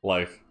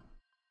 Like,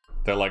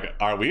 they're like,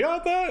 are we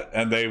on that?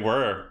 And they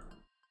were.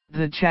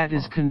 The chat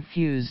is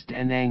confused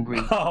and angry.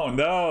 Oh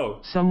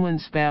no! Someone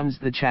spams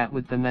the chat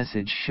with the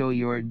message, show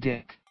your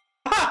dick.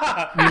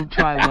 We'll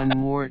try one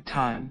more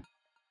time.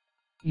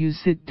 You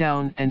sit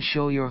down and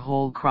show your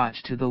whole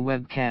crotch to the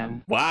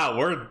webcam.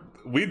 Wow,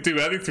 we'd do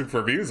anything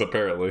for views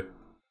apparently.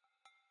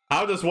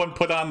 How does one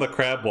put on the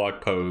crab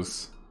walk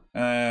pose?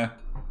 It's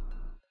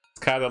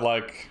kind of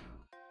like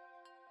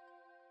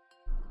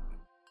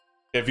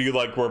if you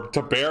like were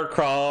to bear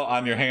crawl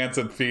on your hands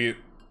and feet,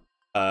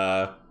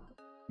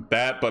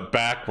 that but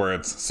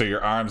backwards, so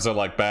your arms are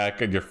like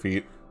back and your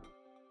feet.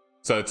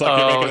 So it's like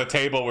you're making a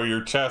table where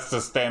your chest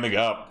is standing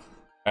up,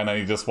 and then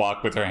you just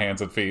walk with your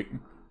hands and feet.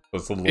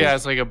 Yeah,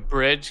 it's like a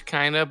bridge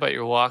kind of, but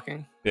you're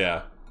walking.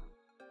 Yeah.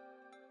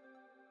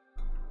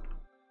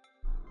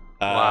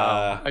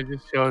 Wow, I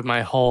just showed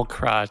my whole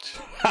crotch.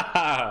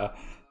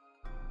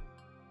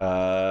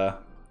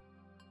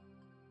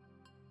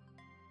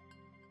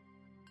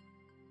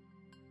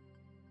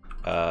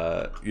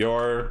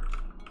 Your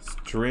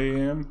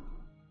stream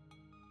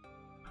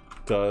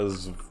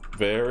does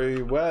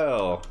very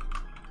well.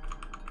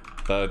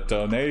 The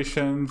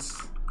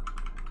donations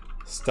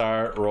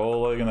start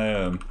rolling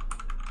in.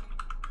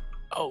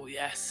 Oh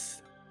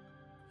yes,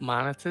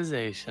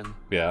 monetization.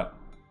 Yeah.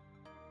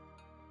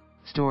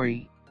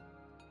 Story.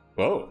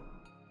 Whoa.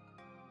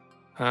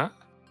 Huh?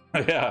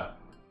 Yeah.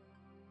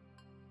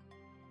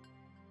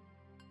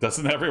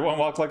 Doesn't everyone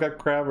walk like a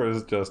crab, or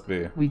is it just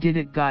me? We did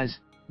it, guys.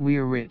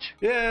 We're rich.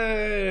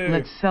 Yay!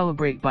 Let's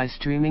celebrate by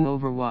streaming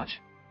Overwatch.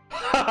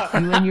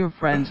 You and your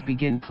friends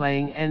begin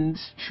playing and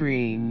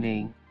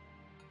streaming.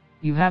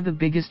 You have the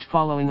biggest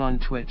following on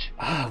Twitch.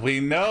 We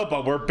know,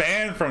 but we're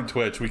banned from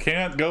Twitch. We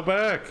can't go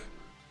back.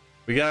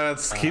 We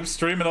gotta keep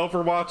streaming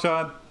Overwatch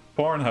on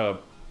Pornhub.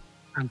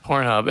 On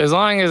Pornhub. As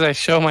long as I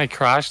show my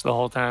crotch the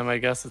whole time, I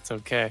guess it's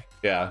okay.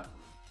 Yeah.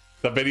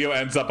 The video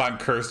ends up on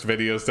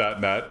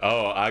cursedvideos.net.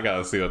 Oh, I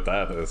gotta see what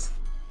that is.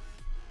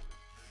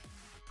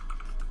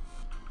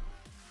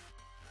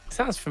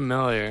 Sounds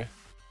familiar.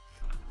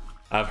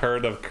 I've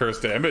heard of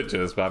cursed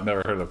images, but I've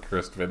never heard of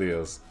cursed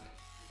videos.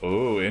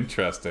 Ooh,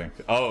 interesting.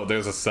 Oh,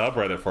 there's a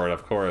subreddit for it,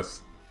 of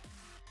course.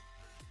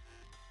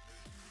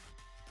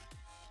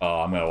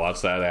 Oh, I'm gonna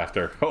watch that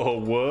after. Oh,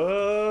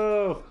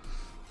 whoa!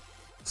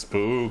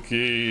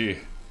 Spooky.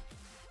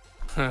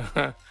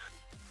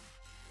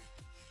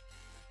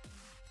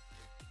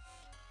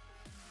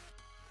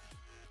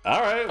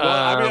 Alright, well,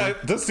 I mean,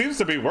 this seems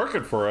to be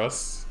working for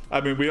us.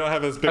 I mean, we don't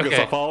have as big as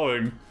a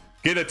following.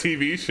 Get a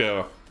TV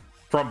show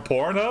from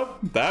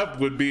Pornhub? That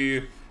would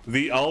be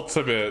the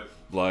ultimate,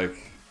 like...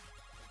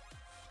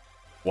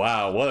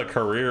 Wow, what a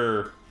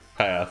career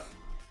path.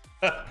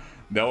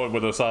 No one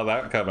would have saw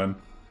that coming.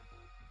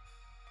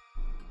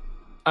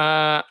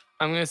 I'm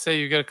gonna say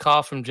you get a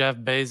call from Jeff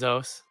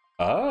Bezos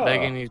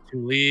begging you to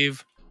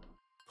leave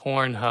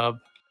Pornhub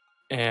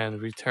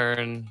and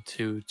return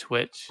to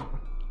Twitch.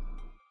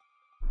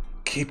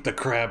 Keep the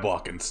crab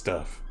walking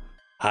stuff.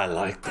 I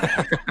like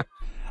that.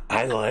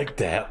 I like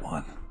that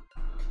one.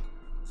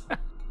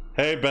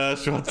 Hey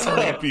Besh, what's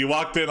up? You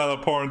walked in on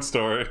a porn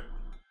story.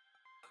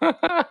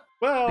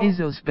 Well,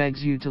 Bezos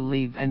begs you to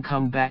leave and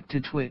come back to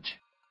Twitch.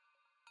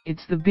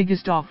 It's the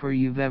biggest offer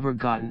you've ever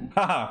gotten.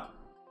 Haha.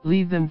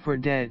 Leave them for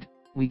dead.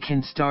 We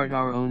can start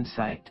our own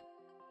site.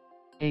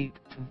 Ape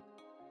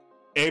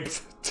Ape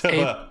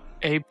TV.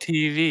 Ape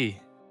TV.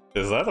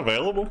 Is that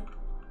available?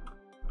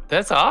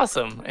 That's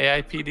awesome.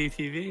 AIPD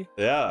TV.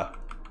 Yeah.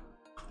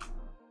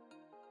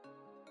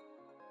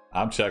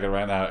 I'm checking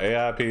right now.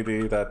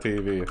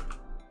 AIPD.tv.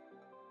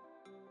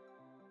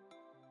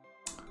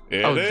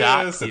 It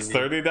is. It's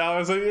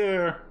 $30 a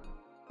year.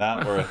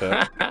 Not worth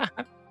it.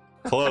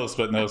 Close,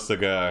 but no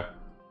cigar.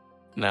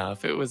 No,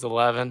 if it was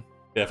 11.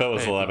 Yeah, if it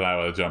was maybe. 11, I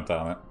would have jumped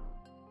on it.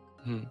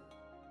 Hmm.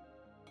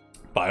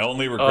 My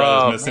only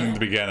regret is missing the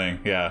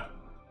beginning. Yeah.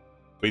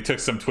 We took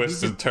some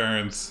twists and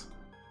turns.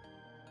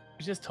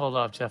 We just told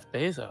off Jeff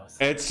Bezos.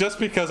 It's just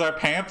because our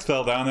pants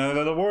fell down at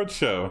an award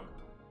show.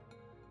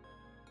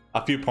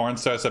 A few porn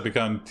stars have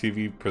become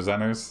TV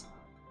presenters.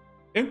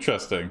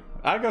 Interesting.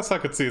 I guess I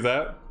could see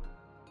that.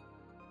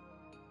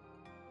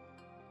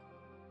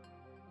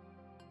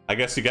 I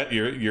guess you get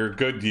your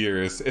good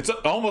years. It's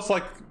almost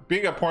like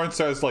being a porn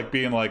star is like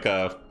being like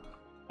a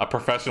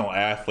professional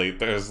athlete.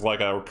 There's like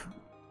a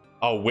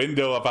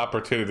window of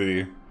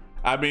opportunity.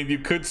 I mean, you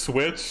could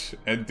switch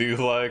and do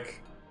like,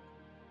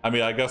 I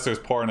mean, I guess there's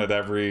porn at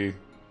every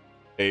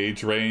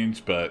age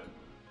range, but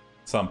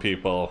some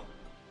people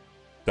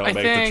don't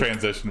make the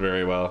transition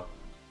very well.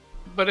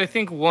 But I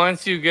think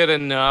once you get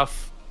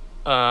enough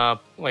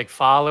like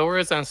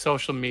followers on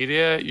social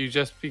media, you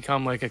just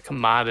become like a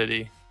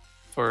commodity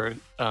for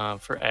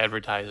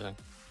advertising.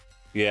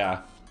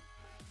 Yeah.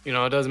 You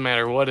know, it doesn't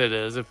matter what it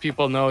is. If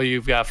people know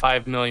you've got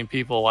 5 million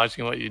people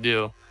watching what you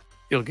do,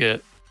 you'll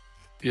get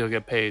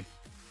paid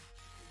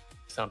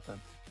something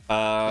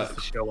just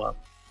to show up.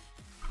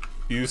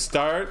 You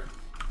start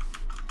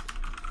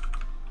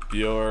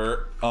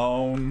your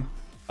own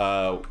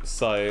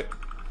site,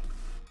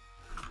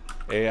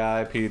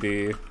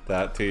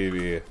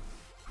 AIPD.tv,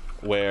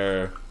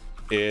 where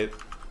it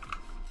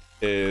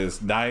is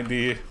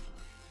 90%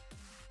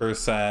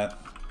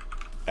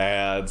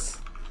 ads,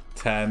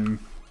 10%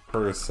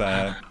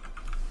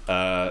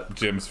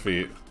 Jim's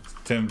feet,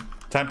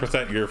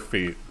 10% your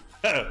feet,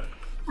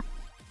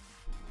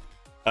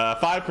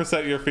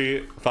 5% your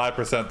feet,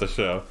 5% the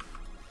show.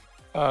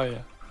 Oh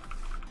yeah.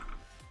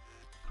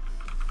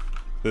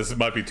 This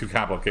might be too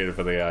complicated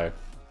for the AI.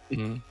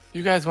 Mm-hmm.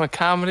 You guys want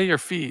comedy or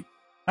feet?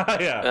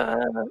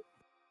 Yeah.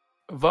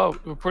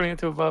 Vote. We're putting it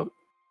to a vote.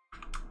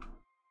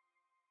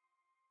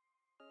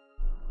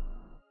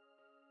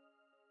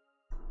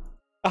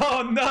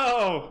 Oh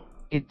no!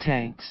 It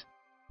tanks.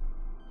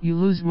 You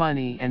lose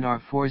money and are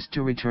forced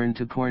to return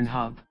to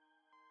Pornhub.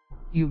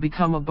 You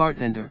become a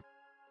bartender.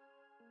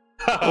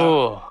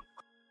 Oh.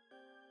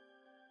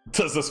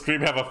 Does the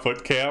stream have a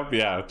foot cam?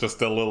 Yeah,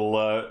 just a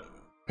little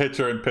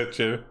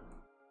picture-in-picture.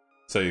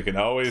 So you can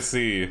always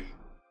see.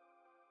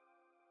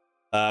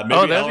 Maybe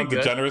Ellen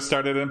DeGeneres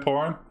started in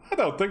porn? I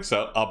don't think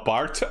so. A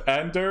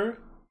bartender?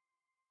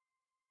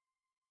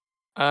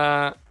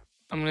 I'm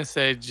gonna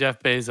say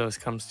Jeff Bezos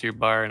comes to your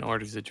bar and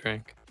orders a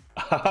drink.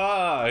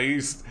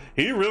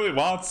 He really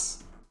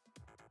wants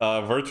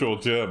a virtual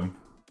gym.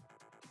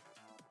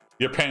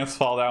 Your pants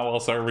fall down while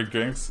serving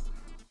drinks,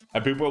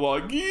 and people are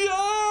like,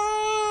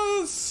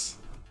 "Yes,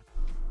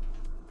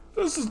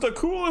 this is the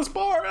coolest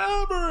bar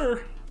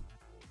ever."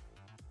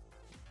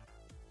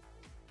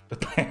 The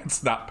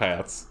pants, not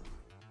pants.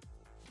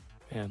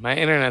 Yeah, my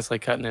internet's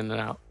like cutting in and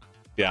out.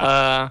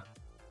 Yeah.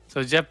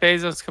 So Jeff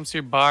Bezos comes to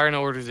your bar and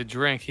orders a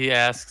drink. He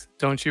asks,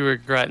 "Don't you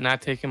regret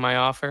not taking my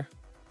offer?"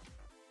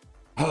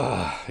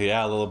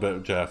 Yeah, a little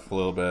bit, Jeff, a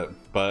little bit.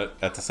 But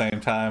at the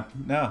same time,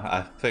 no,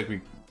 I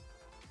think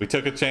we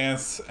took a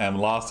chance and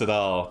lost it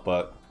all.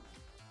 But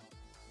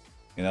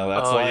you know,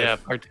 that's life. Yeah,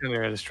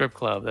 bartender at a strip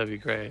club. That'd be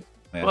great.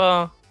 Yeah.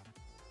 Well,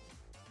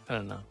 I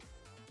don't know.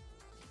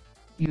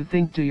 You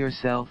think to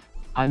yourself,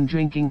 I'm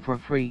drinking for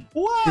free,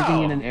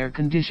 sitting in an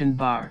air-conditioned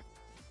bar.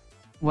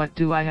 What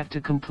do I have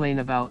to complain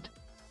about?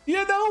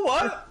 You know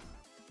what?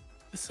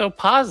 It's so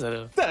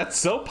positive. That's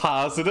so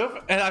positive,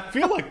 and I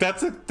feel like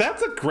that's a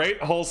great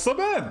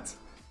wholesome end.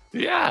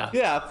 Yeah.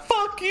 Yeah.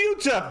 Fuck you,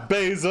 Jeff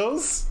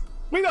Bezos.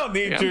 We don't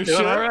need your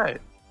shit. All right.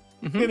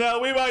 Mm-hmm. You know,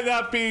 we might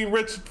not be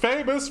rich and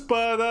famous,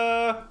 but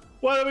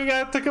what do we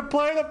got to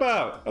complain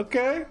about?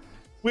 Okay,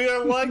 we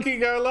are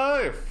liking our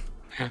life.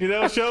 You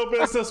know, show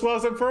business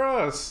wasn't for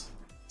us.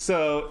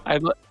 So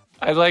I'd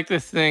like to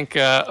think.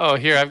 Oh,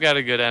 here I've got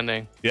a good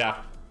ending. Yeah.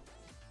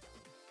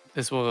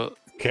 This will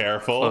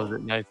close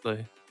it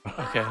nicely.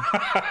 Okay.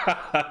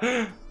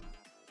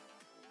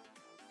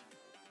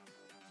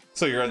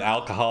 So you're an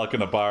alcoholic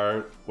in a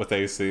bar with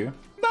AC?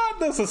 Not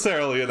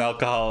necessarily an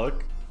alcoholic.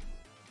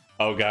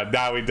 Oh god,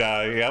 now we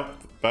die. Yep,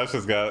 that's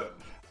just got.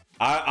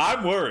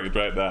 I'm worried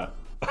right now.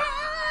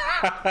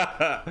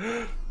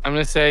 I'm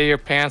gonna say your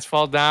pants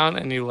fall down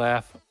and you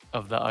laugh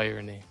of the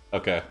irony.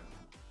 Okay.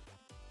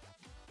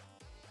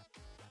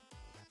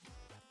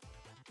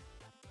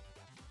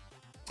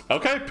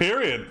 Okay,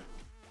 period.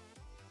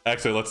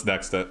 Actually, let's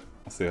next it.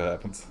 Let's see what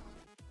happens.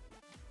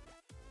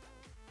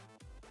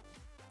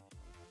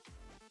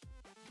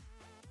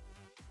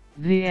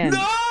 The end.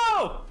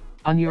 No!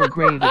 On your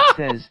grave it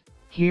says,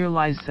 "Here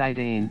lies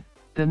Zidane,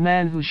 the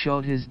man who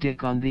showed his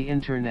dick on the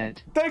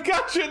internet." They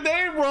got your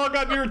name wrong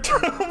on your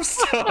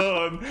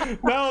tombstone!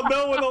 Now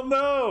no one will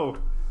know!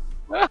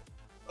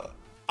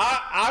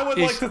 I would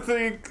like to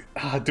think.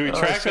 Do we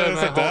track it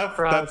as a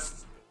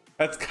death?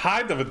 That's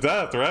kind of a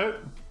death, right?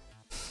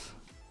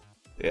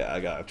 Yeah, I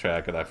gotta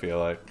track it. I feel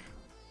like.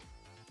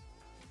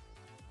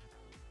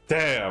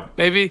 Damn.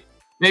 Maybe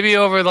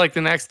over like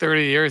the next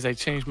 30 years, I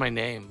change my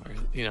name, or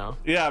you know.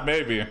 Yeah,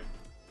 maybe.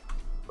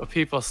 But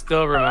people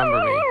still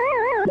remember me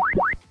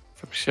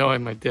from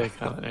showing my dick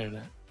on the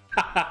internet.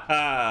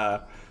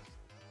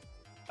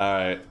 All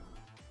right.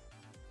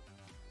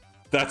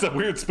 That's a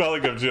weird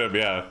spelling of Jim.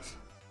 Yeah.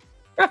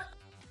 All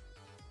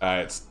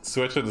right,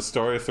 switching to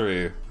story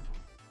 3.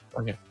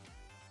 Okay.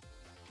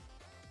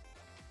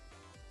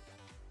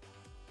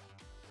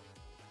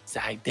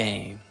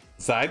 Zidane.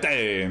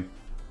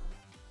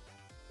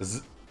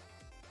 Was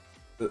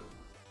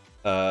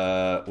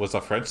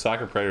a French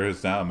soccer player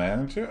who's now a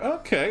manager.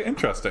 Okay,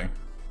 interesting.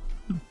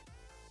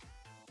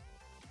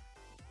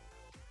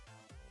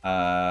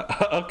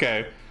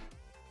 Okay.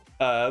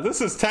 This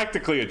is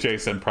technically a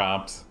Jason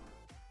prompt.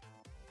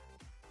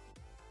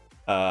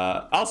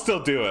 I'll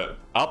still do it.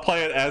 I'll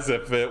play it as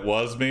if it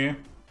was me.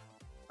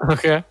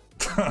 Okay.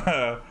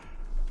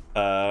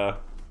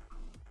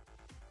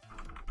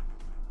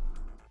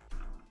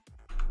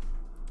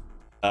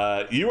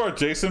 You are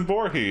Jason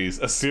Voorhees,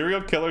 a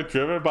serial killer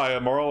driven by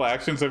immoral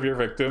actions of your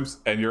victims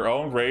and your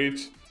own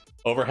rage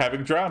over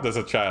having drowned as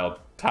a child.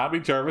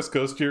 Tommy Jarvis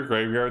goes to your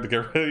graveyard to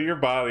get rid of your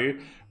body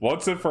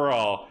once and for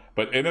all,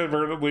 but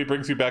inadvertently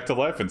brings you back to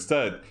life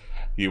instead.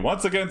 You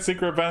once again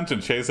seek revenge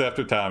and chase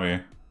after Tommy.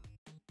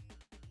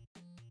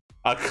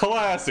 A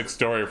classic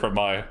story from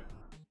my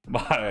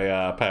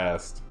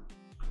past.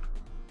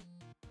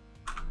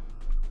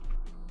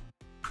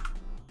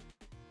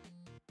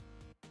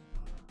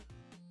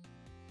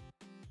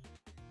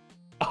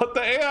 Oh,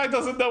 the AI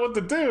doesn't know what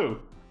to do.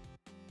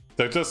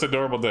 They're just a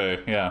normal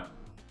day, yeah.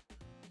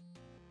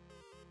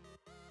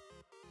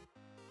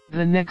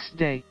 The next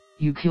day,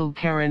 you killed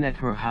Karen at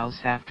her house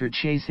after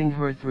chasing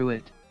her through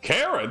it.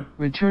 Karen?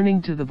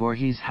 Returning to the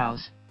Voorhees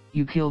house,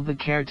 you killed the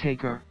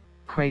caretaker,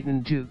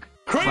 Creighton Duke,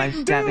 by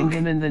stabbing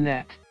him in the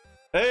neck.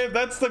 Hey,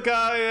 that's the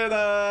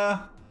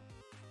guy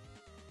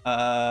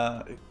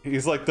in,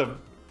 he's like the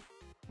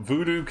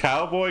voodoo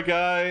cowboy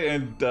guy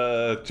in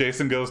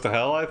Jason Goes to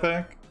Hell, I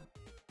think.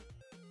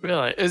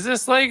 Really? Is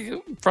this like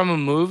from a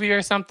movie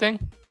or something?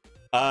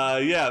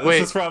 Yeah,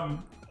 this is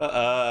from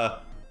Friday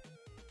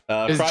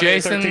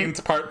Jason... the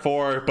 13th part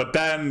 4, but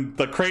then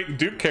the Creighton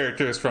Duke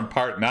character is from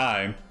part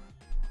 9.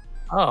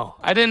 Oh,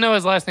 I didn't know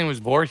his last name was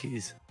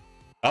Voorhees.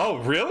 Oh,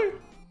 really?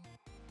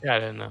 Yeah, I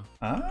didn't know.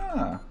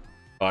 Ah.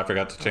 Oh, I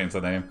forgot to change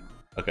the name.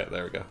 Okay,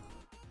 there we go.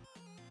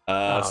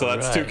 So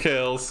that's right. 2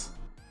 kills.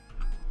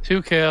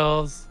 2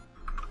 kills.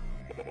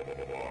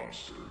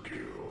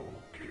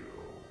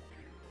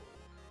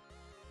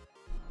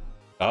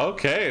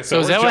 Okay, so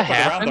is we're that what jumping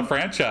happened? around the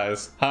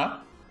franchise, huh?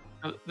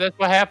 That's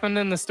what happened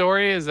in the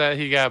story, is that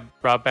he got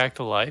brought back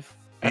to life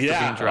after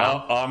being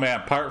drowned? Oh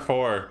man, part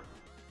 4.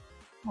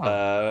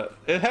 Oh.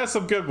 It has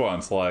some good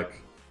ones,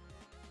 like...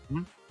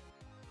 Hmm?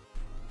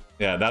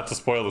 Yeah, not to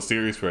spoil the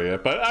series for you,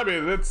 but I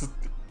mean, it's...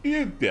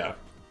 Yeah.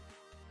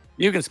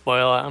 You can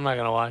spoil it, I'm not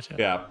gonna watch it.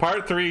 Yeah,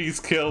 part 3 he's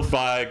killed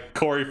by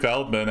Corey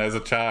Feldman as a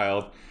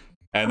child,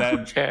 and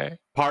then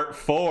part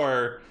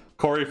 4...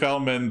 Corey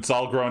Feldman's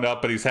all grown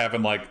up, but he's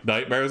having like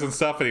nightmares and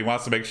stuff, and he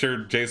wants to make sure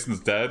Jason's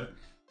dead.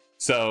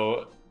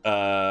 So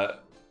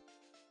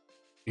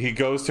he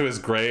goes to his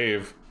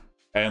grave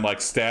and like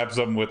stabs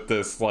him with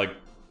this like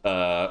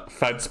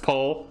fence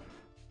pole,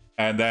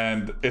 and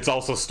then it's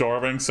also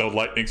storming, so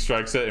lightning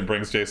strikes it and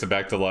brings Jason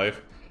back to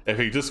life. If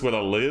he just would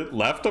have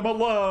left him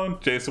alone,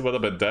 Jason would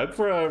have been dead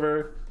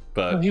forever.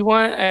 But he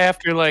went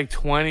after like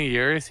 20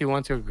 years. He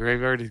went to a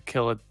graveyard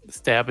to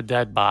stab a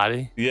dead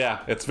body. Yeah,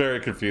 it's very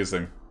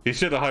confusing. He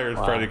should have hired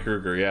Freddy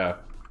Krueger, yeah.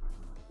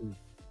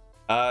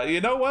 You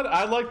know what?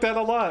 I like that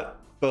a lot.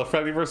 The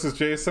Freddy vs.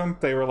 Jason,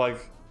 they were like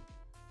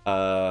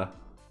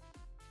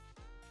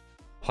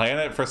playing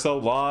it for so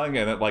long,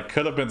 and it like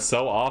could have been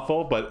so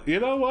awful, but you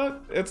know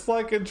what? It's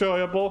like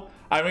enjoyable.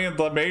 I mean,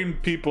 the main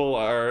people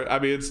are, I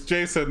mean, it's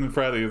Jason and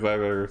Freddy that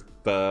are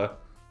the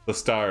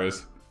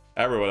stars.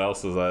 Everyone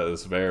else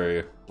is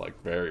very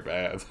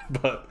bad.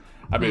 But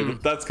I mean,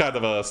 that's kind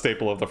of a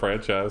staple of the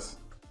franchise.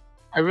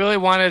 I really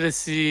wanted to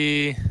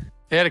see.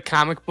 They had a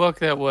comic book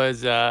that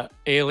was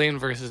Alien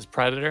versus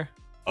Predator.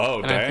 Oh,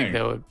 and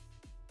dang!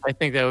 I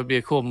think that would be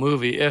a cool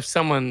movie if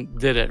someone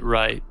did it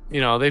right.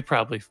 You know, they'd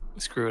probably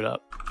screw it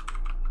up.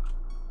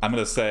 I'm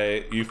gonna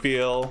say you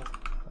feel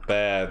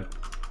bad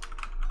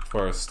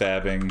for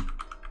stabbing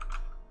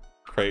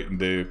Creighton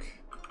Duke.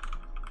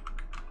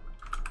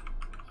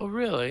 Oh,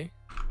 really?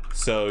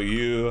 So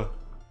you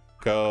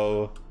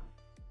go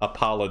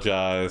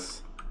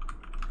apologize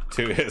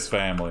to his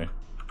family.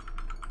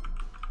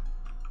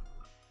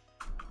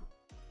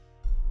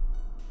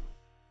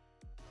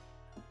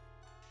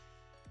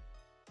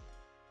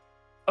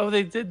 Oh,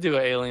 they did do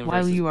Alien While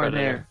versus you are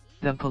Predator.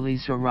 there, the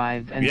police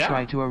arrive and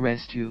try to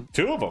arrest you.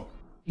 2 of them.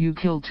 You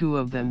kill 2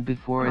 of them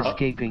before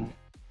escaping.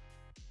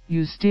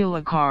 You steal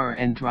a car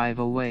and drive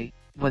away,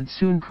 but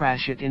soon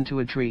crash it into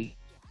a tree.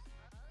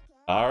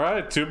 All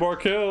right, 2 more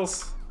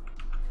kills.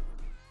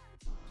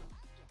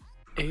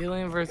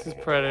 Alien versus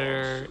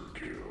Predator,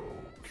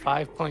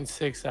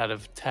 5.6 out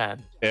of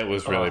 10. It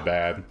was really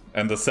bad.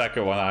 And the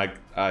second one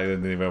I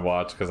didn't even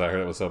watch because I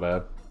heard it was so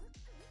bad.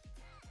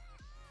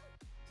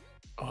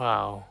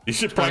 Wow. You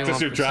should practice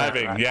your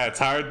driving. Right. Yeah, it's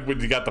hard when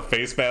you got the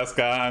face mask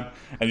on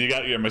and you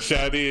got your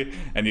machete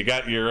and you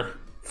got your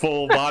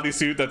full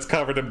bodysuit that's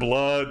covered in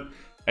blood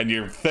and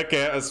your thick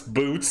ass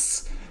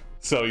boots.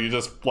 So you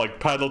just like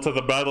pedal to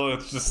the metal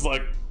and it's just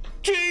like,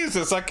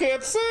 Jesus, I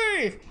can't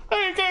see.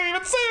 I can't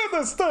even see in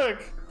this thing.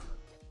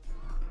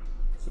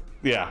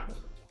 Yeah.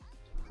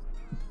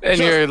 And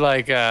you're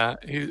like,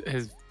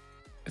 it's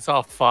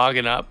all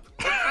fogging up.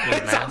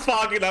 It's all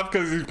fogging up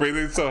because he's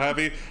breathing so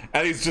heavy,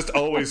 and he's just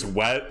always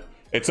wet.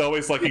 It's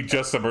always like he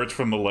just emerged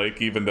from the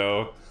lake, even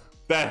though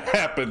that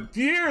happened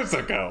years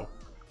ago.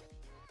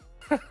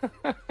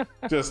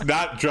 Just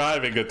not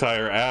driving a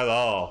tire at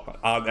all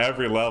on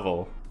every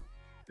level.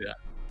 Yeah.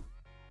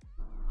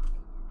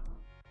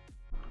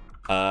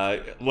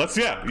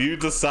 You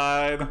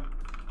decide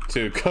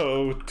to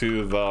go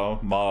to the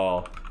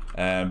mall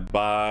and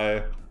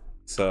buy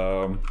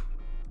some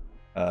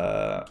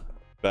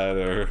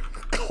better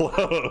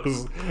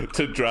clothes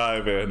to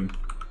drive in.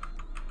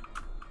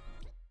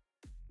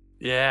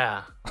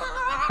 Yeah.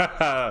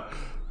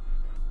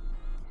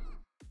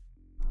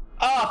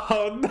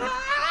 Oh no!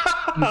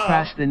 You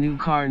crash the new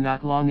car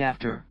not long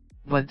after,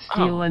 but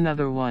steal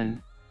another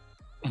one.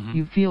 Mm-hmm.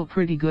 You feel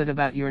pretty good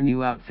about your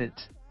new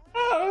outfit.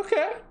 Oh,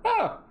 okay.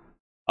 Oh.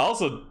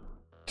 Also,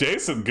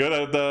 Jason, good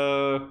at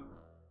the...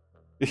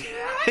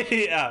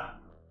 Yeah.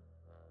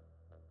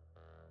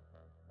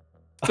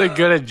 They're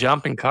good at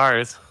jumping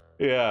cars.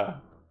 Yeah.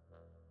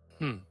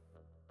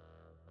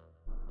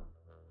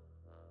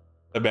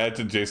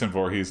 Imagine Jason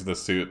Voorhees in the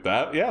suit.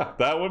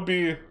 That would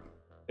be...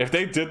 If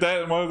they did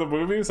that in one of the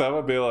movies, I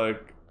would be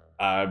like,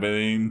 I'm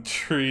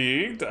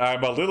intrigued.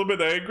 I'm a little bit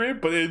angry,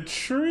 but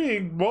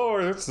intrigued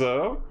more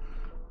so.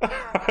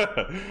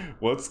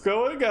 What's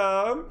going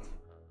on?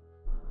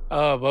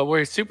 Oh, but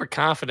we're super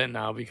confident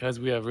now because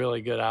we have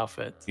really good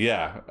outfits.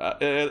 Yeah,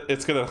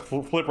 it's gonna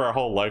flip our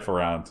whole life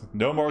around.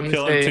 No more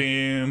killing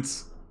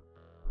teens.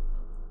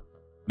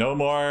 No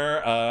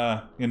more,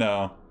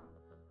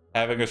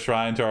 having a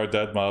shrine to our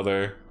dead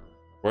mother.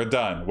 We're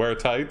done. Wear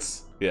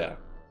tights. Yeah.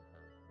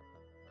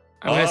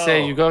 I'm gonna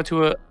say you go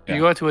to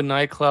a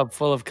nightclub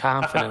full of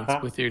confidence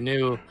with your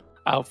new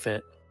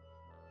outfit.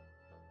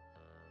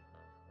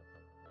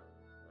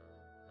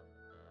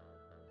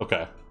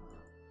 Okay.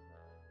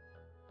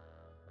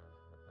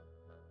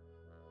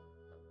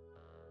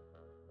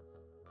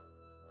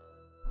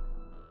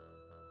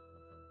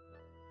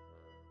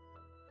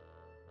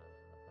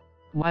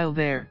 While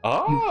there,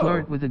 you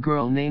flirt with a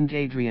girl named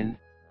Adrian.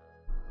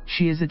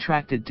 She is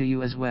attracted to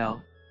you as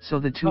well, so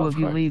the two of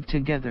you leave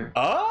together.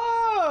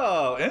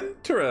 Oh,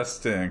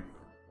 interesting.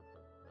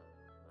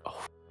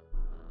 Oh.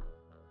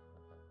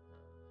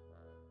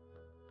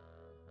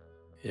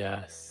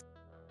 Yes.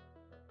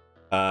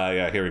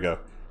 Yeah, here we go.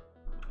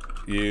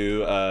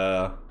 You,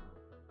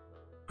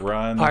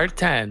 run... Part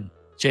 10.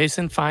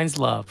 Jason finds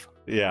love.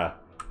 Yeah.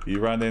 You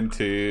run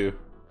into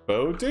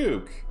Bo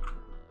Duke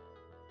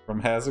from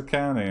Hazard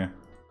County.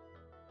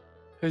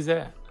 Who's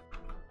that?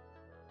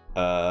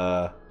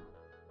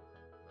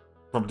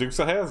 From Dukes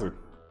of Hazzard.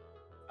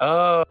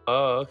 Oh,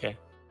 okay.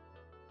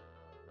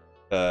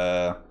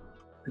 The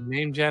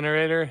name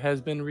generator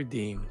has been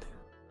redeemed.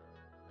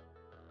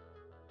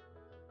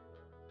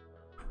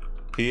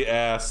 He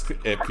asked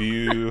if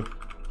you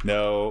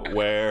know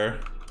where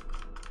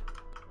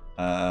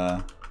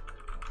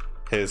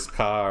his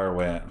car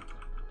went.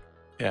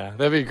 Yeah,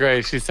 that'd be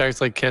great. She starts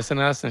like kissing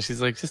us and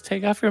she's like, just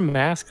take off your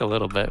mask a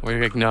little bit.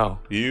 We're like, no.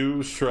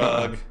 You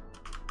shrug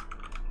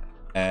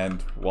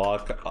and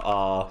walk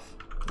off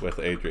with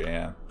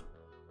Adrienne.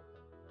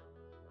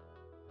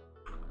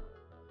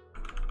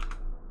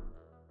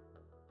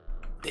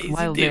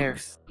 While there,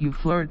 you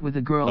flirt with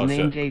a girl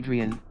named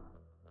Adrian.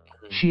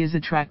 She is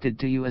attracted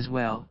to you as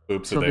well,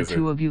 so the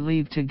two of you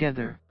leave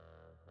together.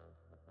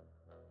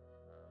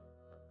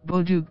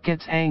 Boduke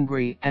gets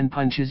angry and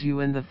punches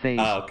you in the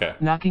face,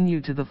 knocking you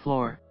to the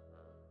floor.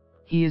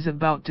 He is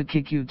about to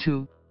kick you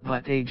too,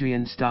 but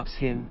Adrian stops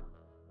him.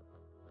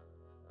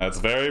 That's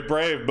very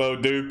brave,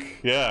 Boduke.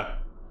 Yeah.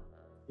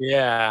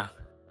 Yeah.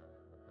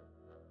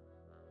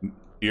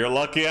 You're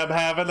lucky I'm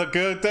having a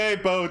good day,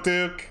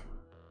 Boduke.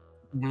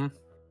 Mm-hmm.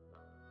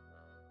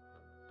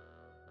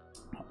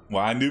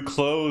 My new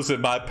clothes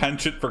and my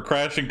penchant for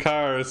crashing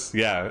cars.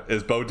 Yeah,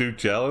 is Boduke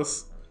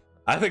jealous?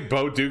 I think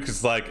Boduke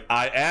is like,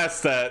 I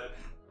asked that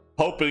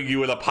hoping you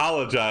would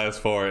apologize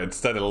for it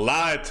instead of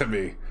lie to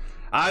me.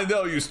 I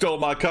know you stole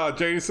my car,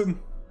 Jason.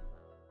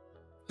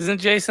 Isn't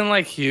Jason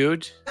like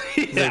huge?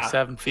 He's like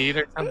 7 feet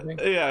or something?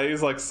 Yeah,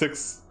 he's like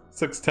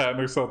 6'10"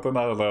 or something.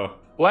 I don't know.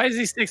 Why is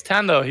he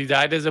 6'10" though? He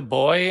died as a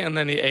boy and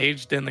then he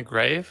aged in the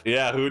grave?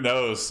 Yeah, who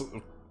knows?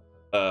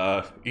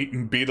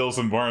 Eating beetles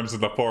and worms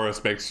in the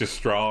forest makes you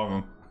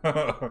strong.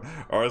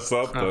 Or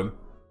something.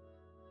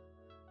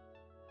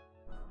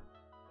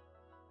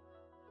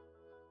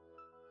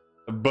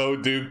 Bo,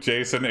 Duke,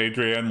 Jason,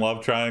 Adrienne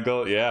love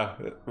triangle. Yeah,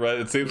 right.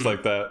 It seems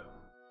like that.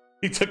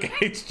 He took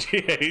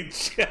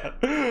HGH. Yeah.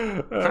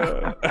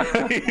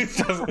 He's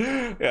just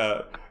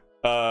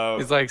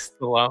he's like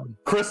Stallone.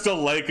 Crystal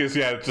Lake is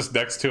just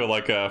next to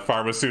like a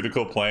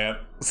pharmaceutical plant.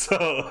 So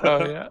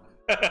oh yeah.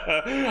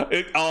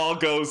 It all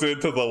goes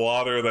into the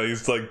water that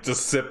he's like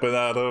just sipping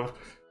out of.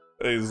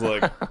 He's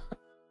like,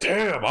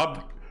 damn,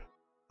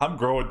 I'm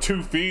growing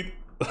 2 feet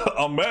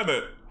a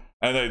minute.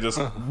 And they just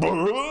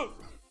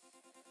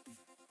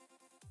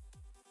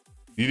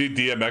you need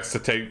DMX to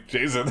take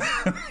Jason.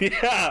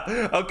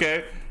 Yeah,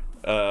 okay.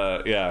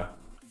 Yeah.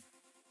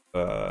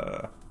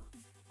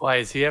 Why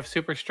does he have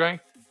super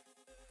strength?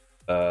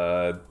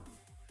 I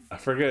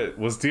forget.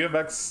 Was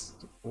DMX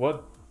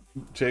what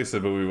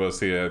Jason movie was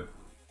he in?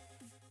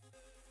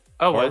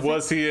 Oh,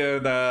 was he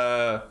in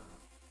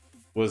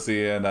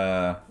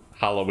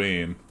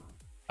Halloween?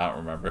 I don't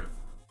remember.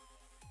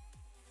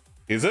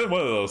 He's in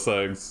one of those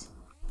things.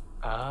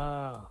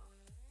 Oh.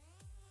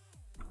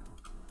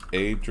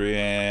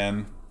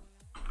 Adrienne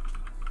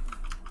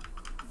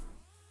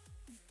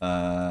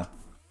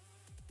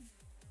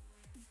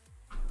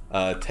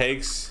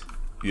takes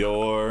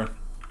your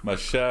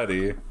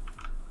machete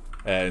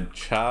and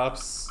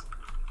chops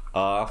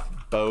off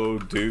Bo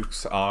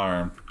Duke's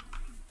arm.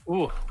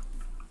 Ooh.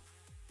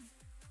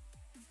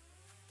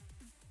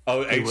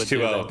 Oh,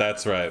 H2O.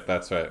 That's right.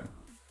 That's right.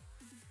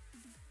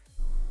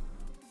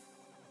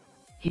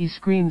 He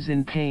screams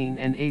in pain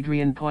and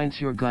Adrienne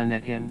points your gun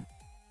at him.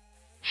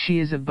 She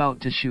is about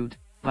to shoot,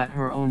 but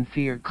her own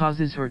fear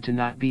causes her to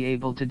not be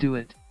able to do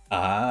it.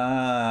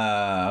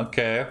 Ah,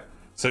 okay.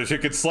 So she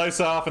could slice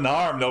off an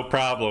arm, no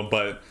problem,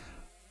 but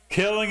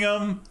killing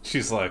him,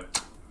 she's like,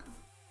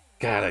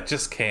 God, I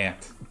just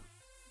can't.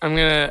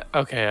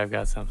 Okay, I've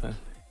got something.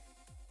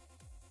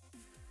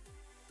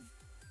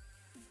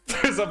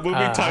 There's a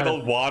movie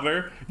titled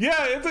Water.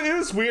 Yeah, it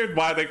is weird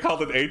why they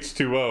called it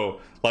H2O.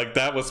 Like,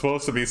 that was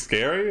supposed to be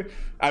scary.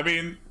 I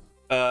mean,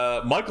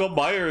 Michael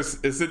Myers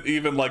isn't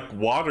even, like,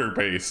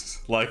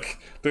 water-based. Like,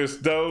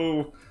 there's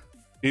no...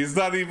 He's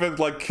not even,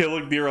 like,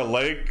 killing near a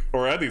lake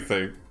or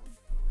anything.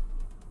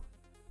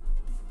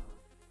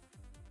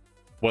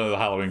 One of the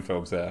Halloween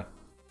films, yeah.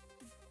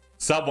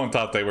 Someone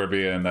thought they were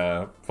being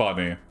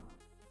funny.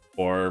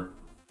 Or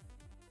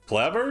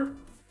clever?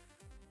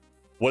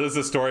 What is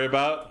this story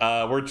about?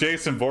 We're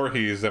Jason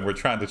Voorhees and we're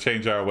trying to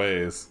change our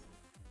ways.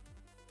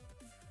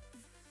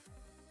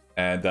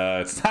 And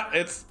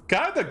it's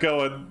kind of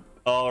going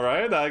all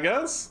right, I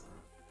guess.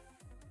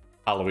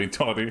 Halloween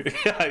 20.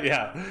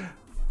 yeah.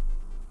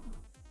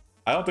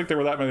 I don't think there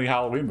were that many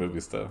Halloween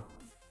movies, though.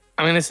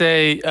 I'm going to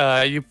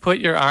say you put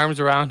your arms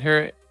around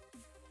her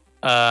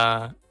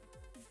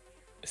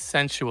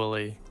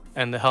sensually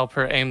and to help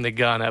her aim the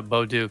gun at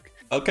Bo Duke.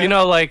 Okay. You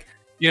know,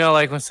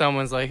 like when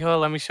someone's like, "Oh,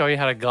 let me show you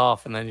how to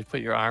golf," and then you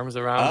put your arms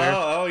around her.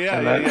 Oh,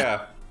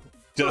 yeah.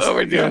 Just,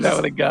 we're doing that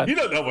with a gun. You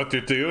don't know what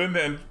you're doing,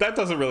 and that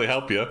doesn't really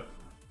help you.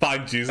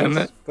 Find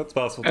Jesus. That's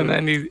possible. And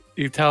then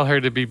you tell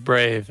her to be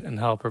brave and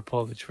help her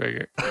pull the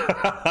trigger.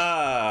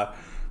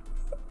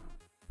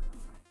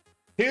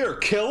 Here,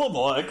 kill him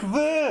like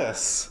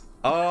this.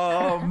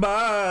 Oh,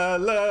 my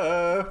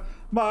love,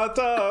 my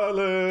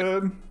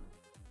darling.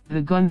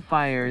 The gun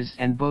fires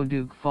and Bo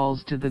Duke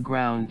falls to the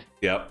ground.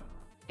 Yep.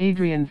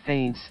 Adrienne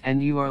faints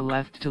and you are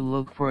left to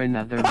look for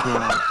another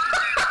girl.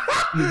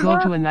 You go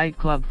to a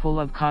nightclub full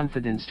of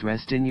confidence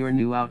dressed in your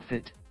new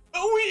outfit.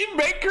 We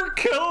make her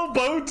kill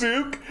Bo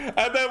Duke,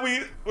 and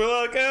then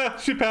we're like,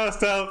 she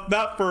passed out,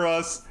 not for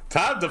us.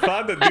 Time to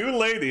find a new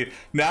lady.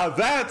 Now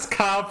that's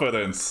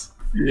confidence.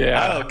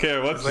 Yeah. I don't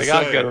care what you say.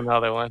 I'll get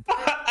another one.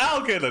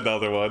 I'll get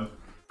another one.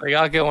 Like,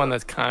 I'll get one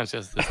that's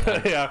conscious this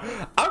time.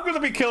 Yeah. I'm going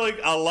to be killing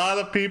a lot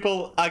of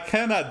people. I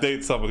cannot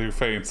date someone who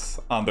faints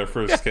on their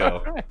first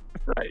kill.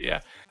 Right, yeah.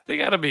 They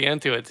got to be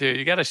into it, too.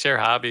 You got to share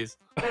hobbies.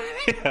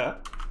 Yeah.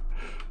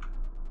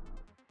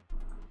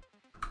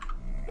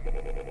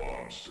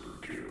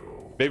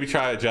 Maybe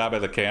try a job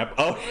at a camp.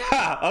 Oh,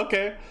 yeah.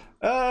 Okay.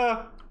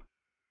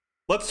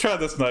 Let's try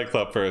this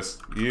nightclub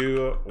first.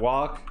 You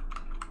walk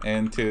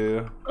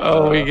into...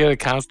 we get a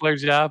counselor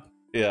job?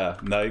 Yeah,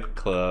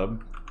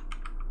 nightclub.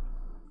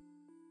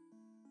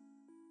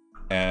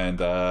 And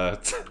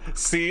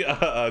see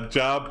a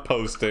job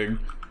posting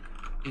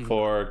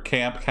for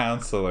camp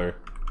counselor.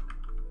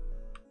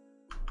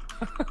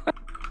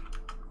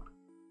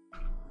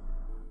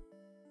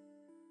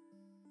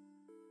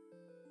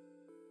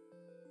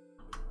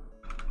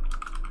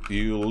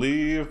 You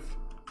leave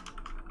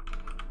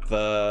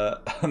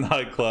the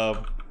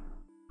nightclub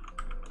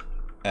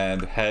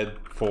and head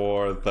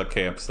for the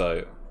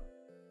campsite.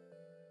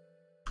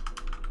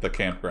 The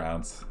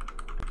campgrounds.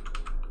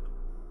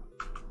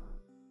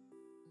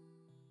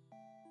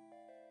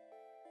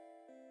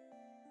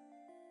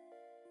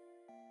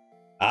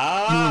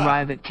 You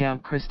arrive at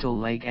Camp Crystal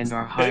Lake and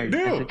are hired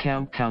as a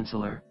camp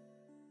counselor.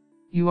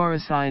 You are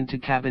assigned to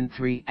cabin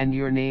 3 and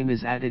your name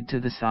is added to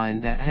the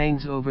sign that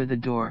hangs over the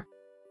door.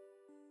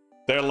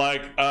 They're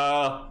like,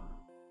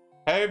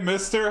 hey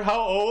mister, how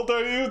old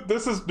are you?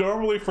 This is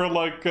normally for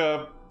like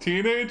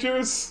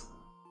teenagers,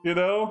 you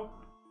know,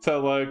 to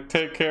like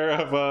take care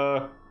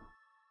of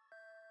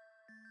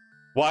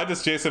why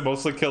does Jason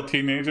mostly kill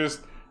teenagers?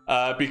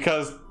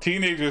 Because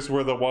teenagers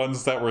were the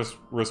ones that were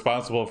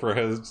responsible for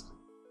his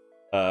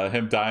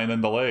him dying in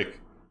the lake,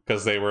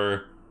 because they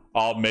were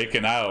all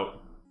making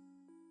out,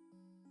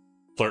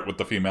 flirt with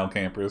the female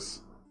campers.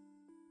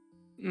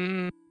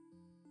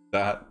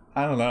 That,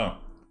 I don't know.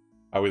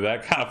 Are we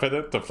that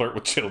confident to flirt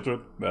with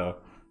children? No,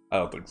 I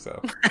don't think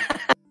so.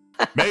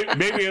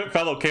 maybe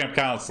fellow camp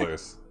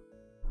counselors.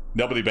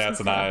 Nobody bats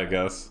an eye, I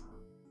guess.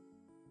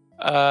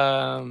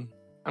 I'm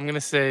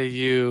gonna say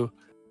you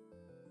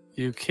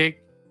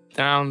kick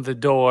down the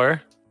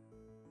door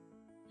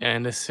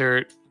and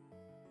assert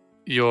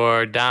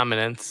your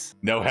dominance.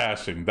 No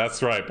hashing.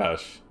 That's right,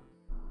 Pesh.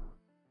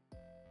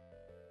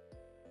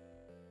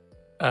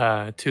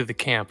 To the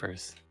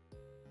campers.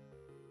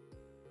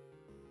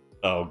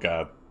 Oh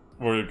god.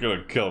 We're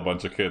gonna kill a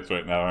bunch of kids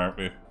right now, aren't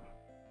we?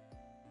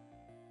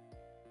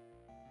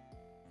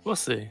 We'll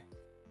see.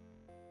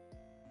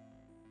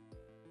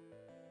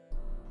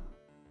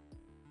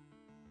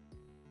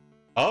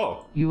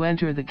 Oh. You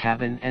enter the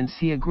cabin and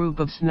see a group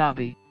of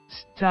snobby,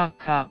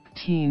 stuck-up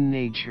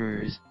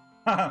teenagers.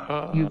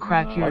 You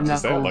crack your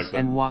knuckles like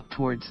and walk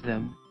towards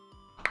them.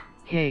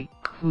 Hey,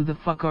 who the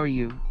fuck are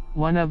you?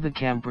 One of the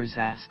campers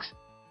asks.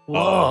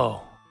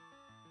 Whoa.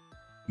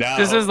 Now,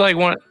 this is like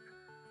one.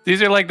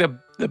 These are like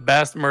the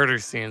best murder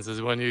scenes.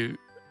 Is when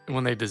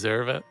they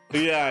deserve it.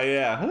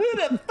 Yeah. Who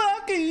the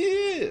fuck are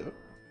you?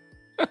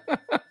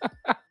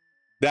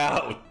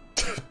 Now,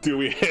 do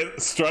we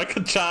strike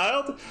a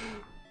child?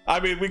 I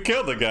mean, we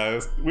killed the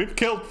guys. We've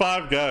killed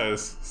 5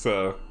 guys,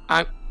 so.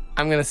 I'm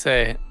gonna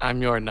say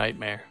I'm your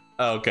nightmare.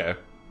 Okay.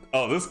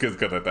 Oh, this kid's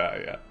gonna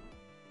die.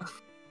 Yeah.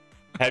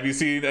 Have you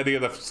seen any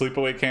of the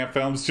Sleepaway Camp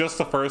films? Just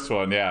the first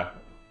one, yeah.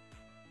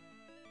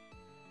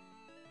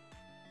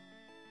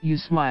 You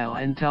smile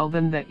and tell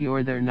them that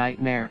you're their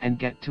nightmare and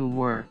get to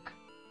work.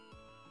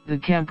 The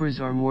campers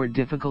are more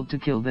difficult to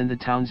kill than the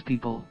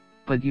townspeople,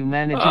 but you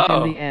manage it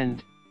in the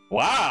end.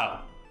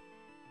 Wow!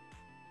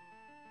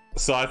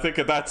 So I think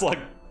that's like,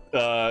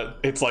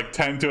 it's like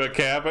 10 to a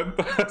cabin,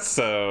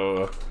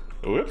 so,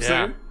 whoopsie.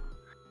 Yeah.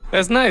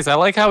 That's nice. I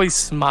like how he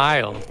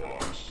smiled,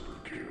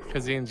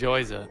 because he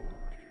enjoys it.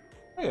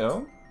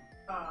 Yeah.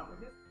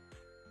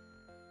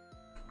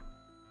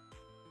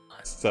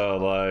 So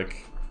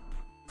like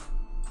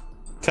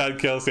 10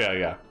 kills,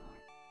 yeah.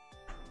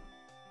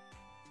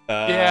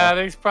 Yeah,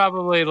 there's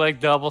probably like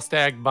double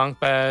stacked bunk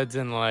beds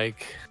and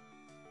like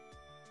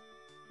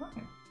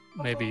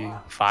maybe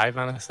 5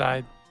 on a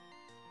side.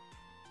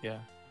 Yeah.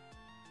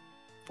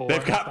 4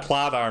 They've got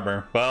plot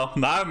armor. Well,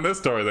 not in this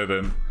story they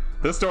didn't.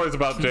 This story's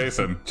about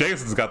Jason.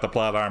 Jason's got the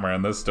plot armor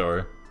in this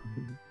story.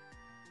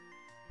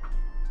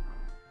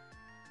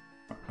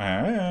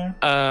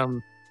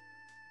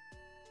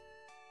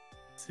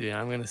 See,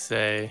 I'm gonna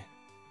say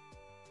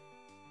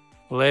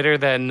later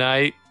that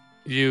night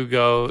you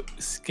go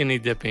skinny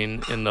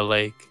dipping in the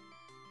lake.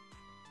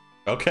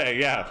 Okay,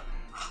 yeah.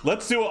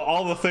 Let's do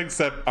all the things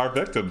that our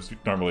victims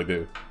normally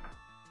do.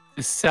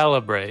 To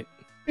celebrate.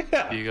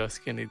 Yeah. You go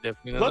skinny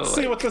dipping in Let's the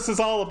see lake. what this is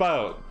all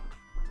about.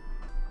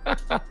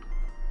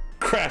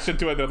 Crash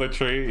into another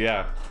tree.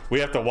 Yeah. We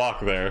have to walk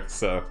there,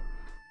 so.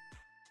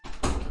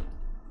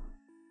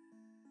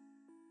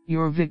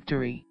 Your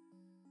victory.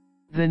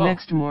 The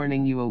next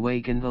morning you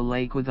awake in the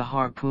lake with a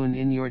harpoon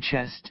in your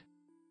chest.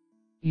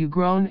 You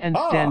groan and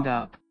stand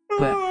up,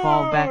 but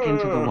fall back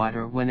into the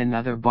water when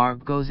another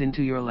barb goes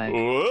into your leg.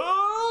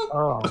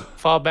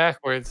 Fall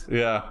backwards.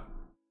 Yeah.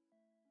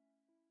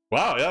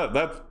 Wow, yeah,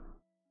 that's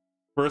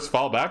first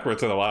fall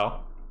backwards in a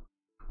while.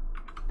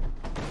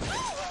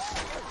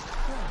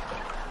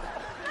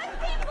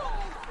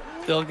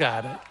 Still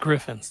got it.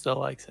 Griffin still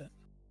likes it.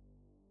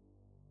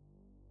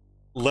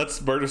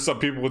 Let's murder some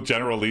people with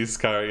General Lee's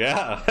car.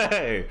 Yeah,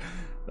 hey.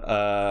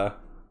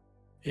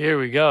 Here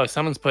we go.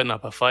 Someone's putting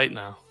up a fight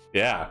now.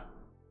 Yeah.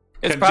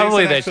 It's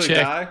probably that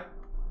chick.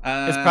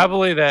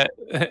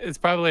 It's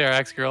probably our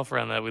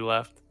ex-girlfriend that we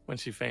left when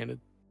she fainted.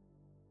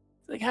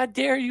 It's like, how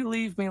dare you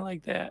leave me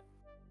like that?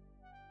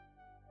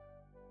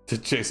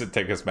 Did Jason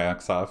take his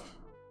mask off?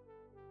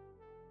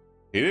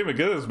 He didn't even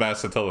get his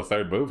mask until the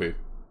 3rd movie.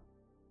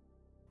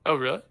 Oh,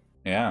 really?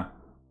 Yeah.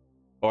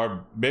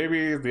 Or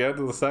maybe the end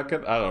of the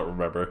 2nd? I don't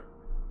remember.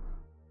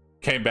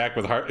 Came back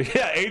with heart.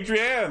 Yeah,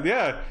 Adrienne.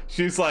 Yeah.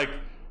 She's like,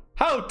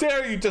 how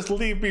dare you just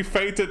leave me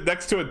fainted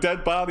next to a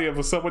dead body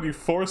of someone you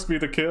forced me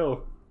to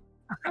kill?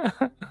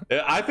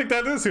 I think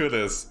that is who it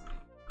is.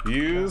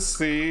 You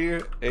see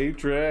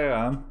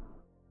Adrienne.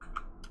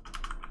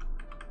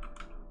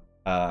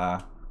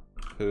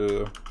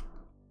 Who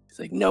He's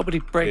like, nobody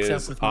breaks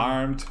up with me.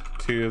 Armed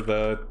to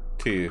the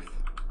teeth.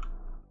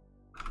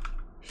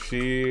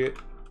 She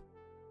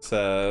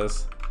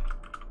says,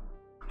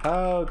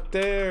 how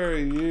dare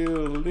you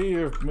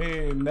leave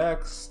me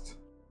next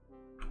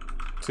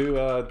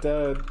to a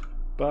dead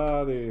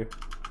body?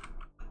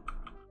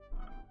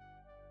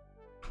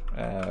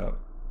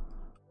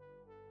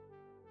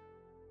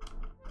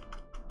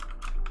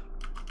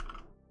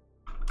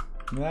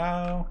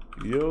 Now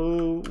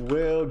you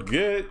will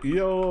get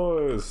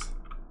yours.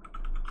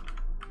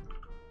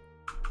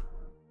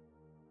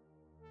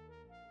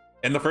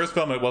 In the first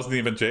film, it wasn't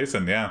even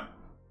Jason, yeah.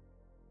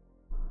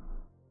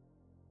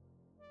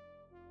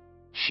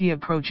 She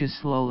approaches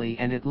slowly,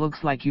 and it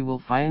looks like you will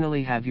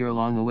finally have your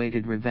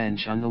long-awaited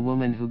revenge on the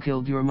woman who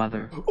killed your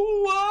mother.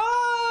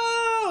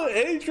 Whoa!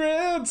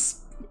 Adrian's!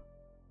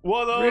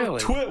 What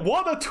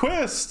a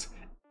twist!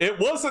 It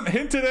wasn't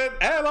hinted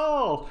at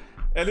all!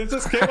 And it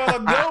just came out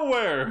of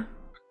nowhere!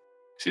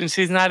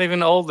 She's not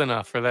even old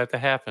enough for that to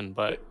happen,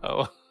 but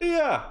oh.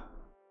 Yeah.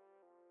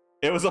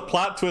 It was a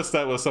plot twist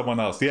that was someone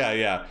else. Yeah,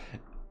 yeah.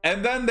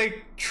 And then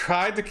they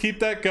tried to keep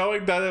that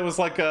going, that it was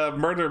like a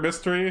murder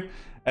mystery,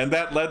 and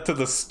that led to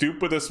the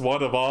stupidest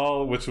one of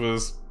all, which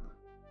was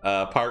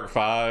part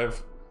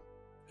 5.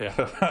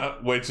 Yeah.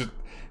 Which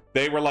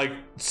they were like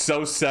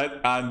so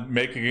set on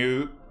making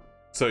it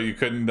so you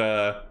couldn't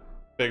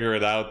figure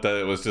it out that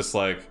it was just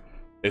like,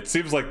 it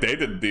seems like they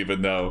didn't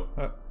even know.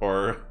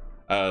 Or,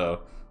 I don't know.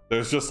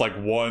 There's just like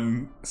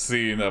one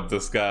scene of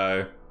this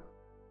guy.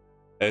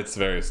 It's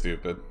very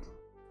stupid.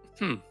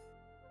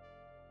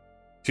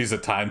 She's a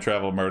time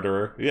travel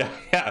murderer. Yeah,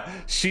 yeah.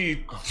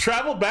 She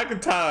traveled back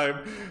in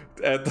time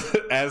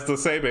as the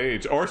same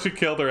age. Or she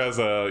killed her as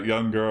a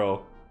young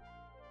girl.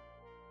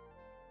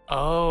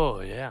 Oh,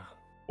 yeah.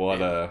 What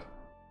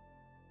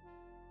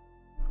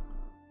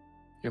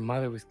Your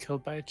mother was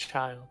killed by a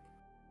child.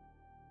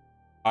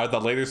 Are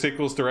the later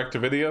sequels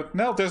direct-to-video?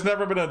 No, there's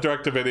never been a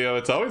direct-to-video.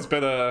 It's always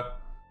been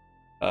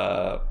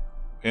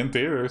in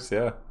theaters,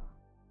 yeah.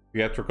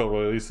 Theatrical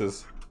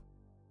releases.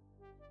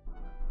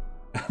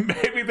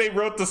 Maybe they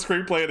wrote the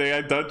screenplay in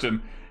AI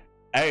Dungeon.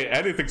 Hey,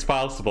 anything's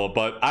possible,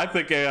 but I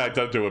think AI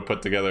Dungeon would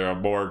put together a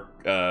more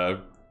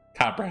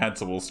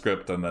comprehensible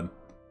script than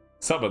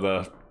some of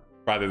the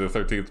Friday the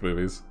 13th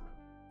movies.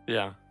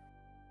 Yeah.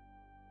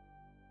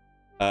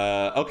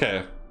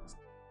 Okay.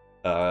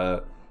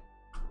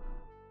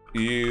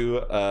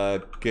 You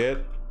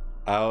get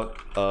out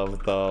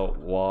of the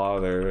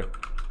water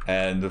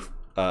and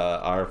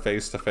are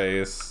face to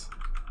face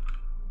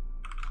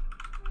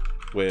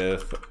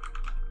with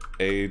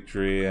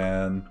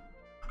Adrian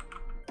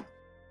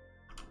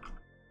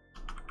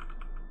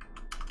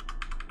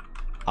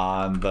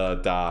on the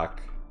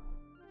dock,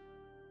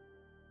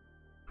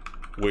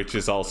 which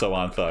is also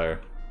on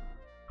fire.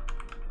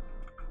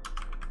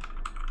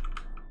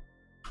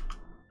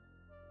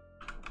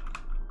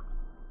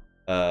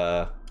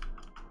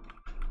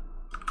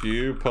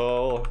 You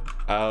pull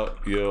out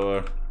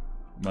your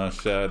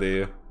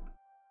machete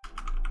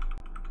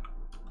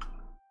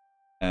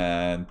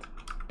and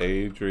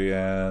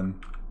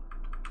Adrian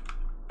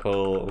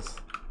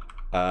pulls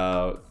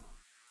out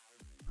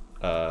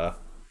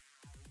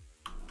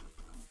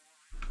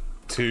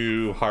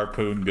 2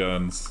 harpoon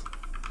guns.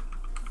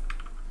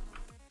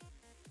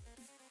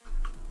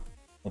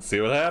 Let's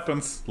see what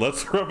happens.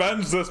 Let's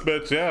revenge this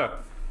bitch, yeah.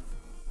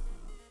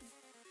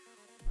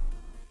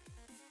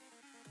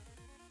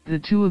 The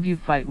two of you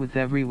fight with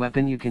every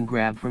weapon you can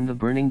grab from the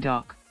burning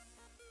dock.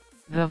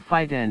 The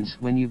fight ends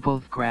when you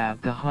both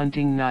grab the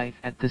hunting knife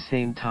at the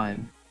same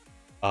time.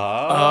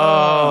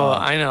 Oh,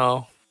 I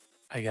know.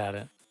 I got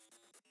it.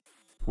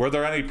 Were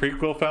there any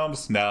prequel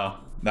films? No,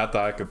 not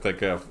that I could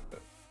think of.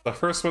 The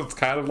first one's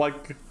kind of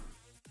like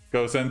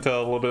goes into a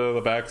little bit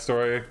of the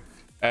backstory,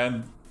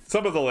 and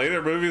some of the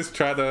later movies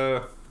try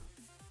to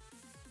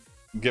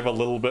give a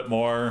little bit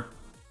more,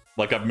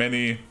 like a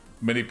mini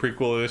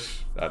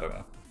prequel-ish. I don't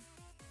know.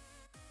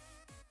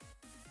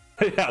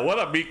 Yeah, what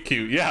a meet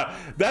cute. Yeah,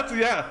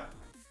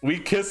 we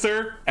kiss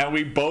her and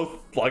we both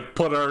like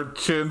put our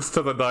chins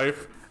to the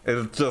knife,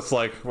 and it's just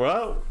like,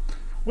 well,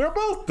 we're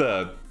both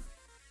dead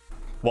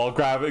while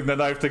grabbing the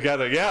knife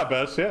together. Yeah,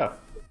 Besh, yeah.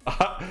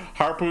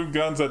 Harpoon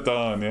guns at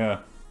dawn, yeah.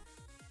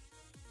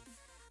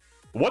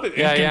 What an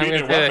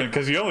inconvenient weapon,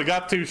 because you only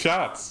got 2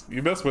 shots.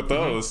 You mess with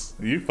those,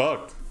 you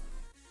fucked.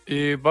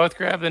 You both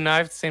grab the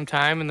knife at the same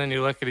time, and then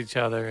you look at each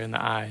other in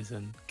the eyes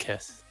and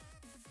kiss.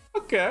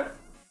 Okay.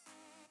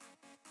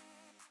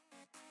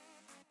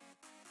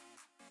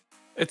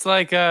 It's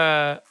like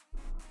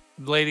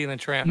Lady and the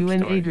Tramp You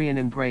and story. Adrian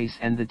embrace,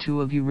 and the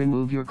two of you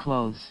remove your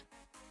clothes.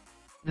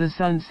 The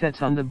sun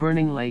sets on the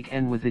burning lake,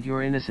 and with it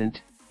your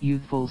innocent,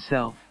 youthful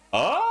self.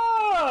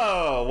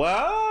 Oh,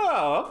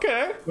 wow,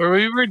 okay. Were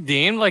we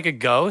redeemed like a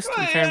ghost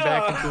and turned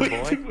back into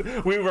a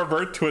boy? We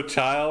revert to a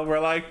child. We're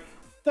like,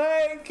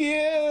 thank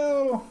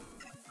you.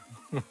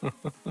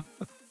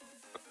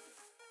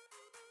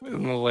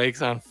 And the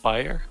lake's on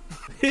fire.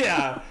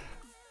 Yeah.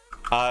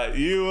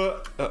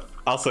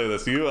 I'll say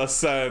this. You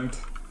ascend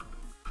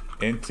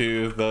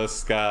into the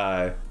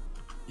sky.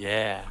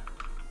 Yeah.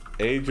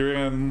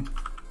 Adrian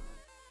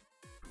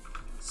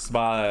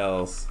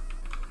smiles.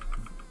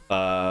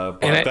 But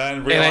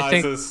then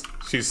realizes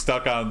she's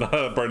stuck on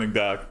the burning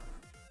dock.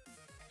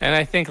 And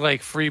I think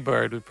like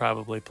Freebird would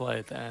probably play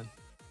it then.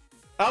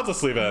 I'll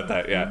just leave it at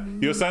that, yeah.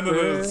 You ascend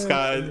into the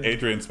sky,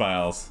 Adrian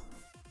smiles.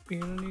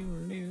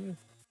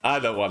 I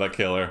don't want to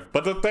kill her.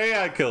 But if the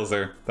AI kills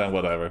her, then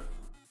whatever.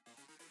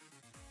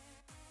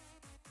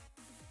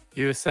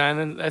 You ascend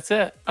and that's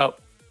it. Oh.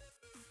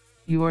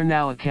 You are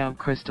now a Camp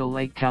Crystal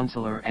Lake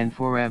counselor and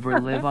forever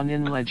live on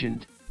in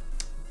legend.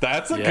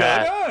 That's a good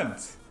end.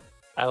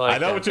 I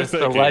know what you're That's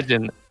thinking. The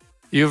legend.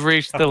 You've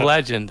reached the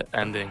legend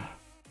ending.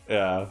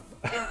 Yeah.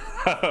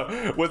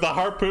 With a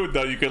harpoon,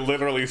 though, you can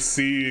literally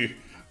see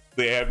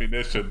the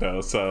ammunition,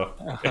 though. So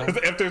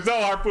if there's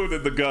no harpoon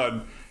in the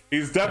gun,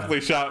 he's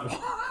definitely shot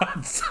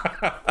once.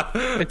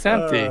 It's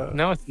empty.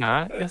 No, it's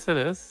not. Yes, it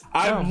is.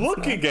 I'm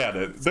looking at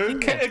it.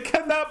 It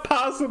cannot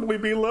possibly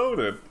be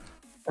loaded.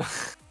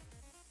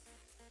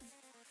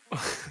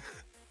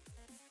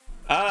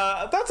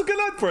 That's a good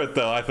end for it,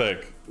 though, I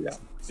think. Yeah.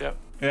 Yep.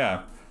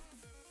 Yeah.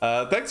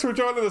 Thanks for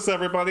joining us,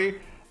 everybody.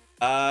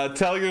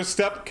 Tell your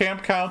step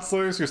camp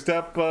counselors, your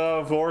step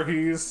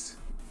Voorhees,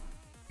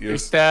 your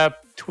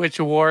step Twitch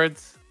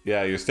awards.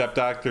 Yeah, your step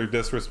doctor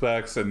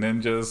disrespects and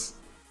ninjas.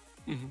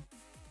 Mm-hmm.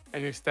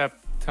 And your step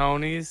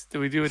Tonys. Did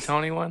we do a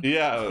Tony one?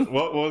 Yeah.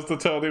 What was the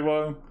Tony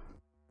one?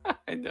 I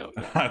don't know.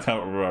 I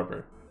don't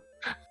remember.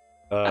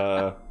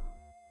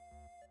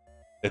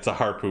 It's a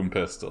harpoon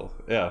pistol.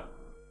 Yeah.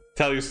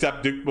 Tell your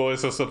step Duke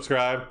boys to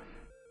subscribe.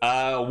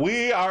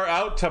 We are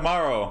out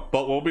tomorrow,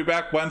 but we'll be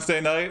back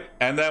Wednesday night,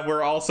 and then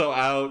we're also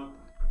out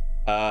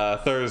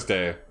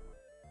Thursday.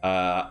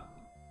 Well,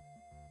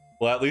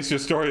 at least your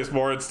story is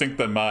more instinct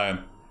than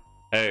mine.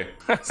 Hey,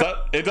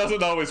 so it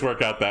doesn't always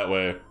work out that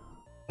way.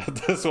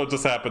 This one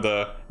just happened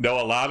to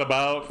know a lot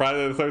about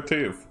Friday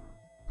the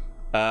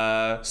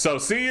 13th. So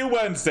see you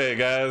Wednesday,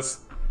 guys.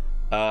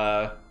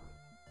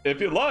 If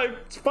you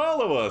like,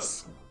 follow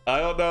us. I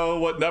don't know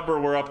what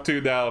number we're up to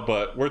now,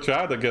 but we're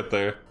trying to get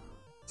there.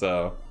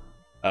 So,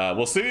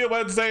 we'll see you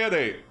Wednesday at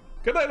 8.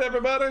 Good night,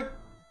 everybody.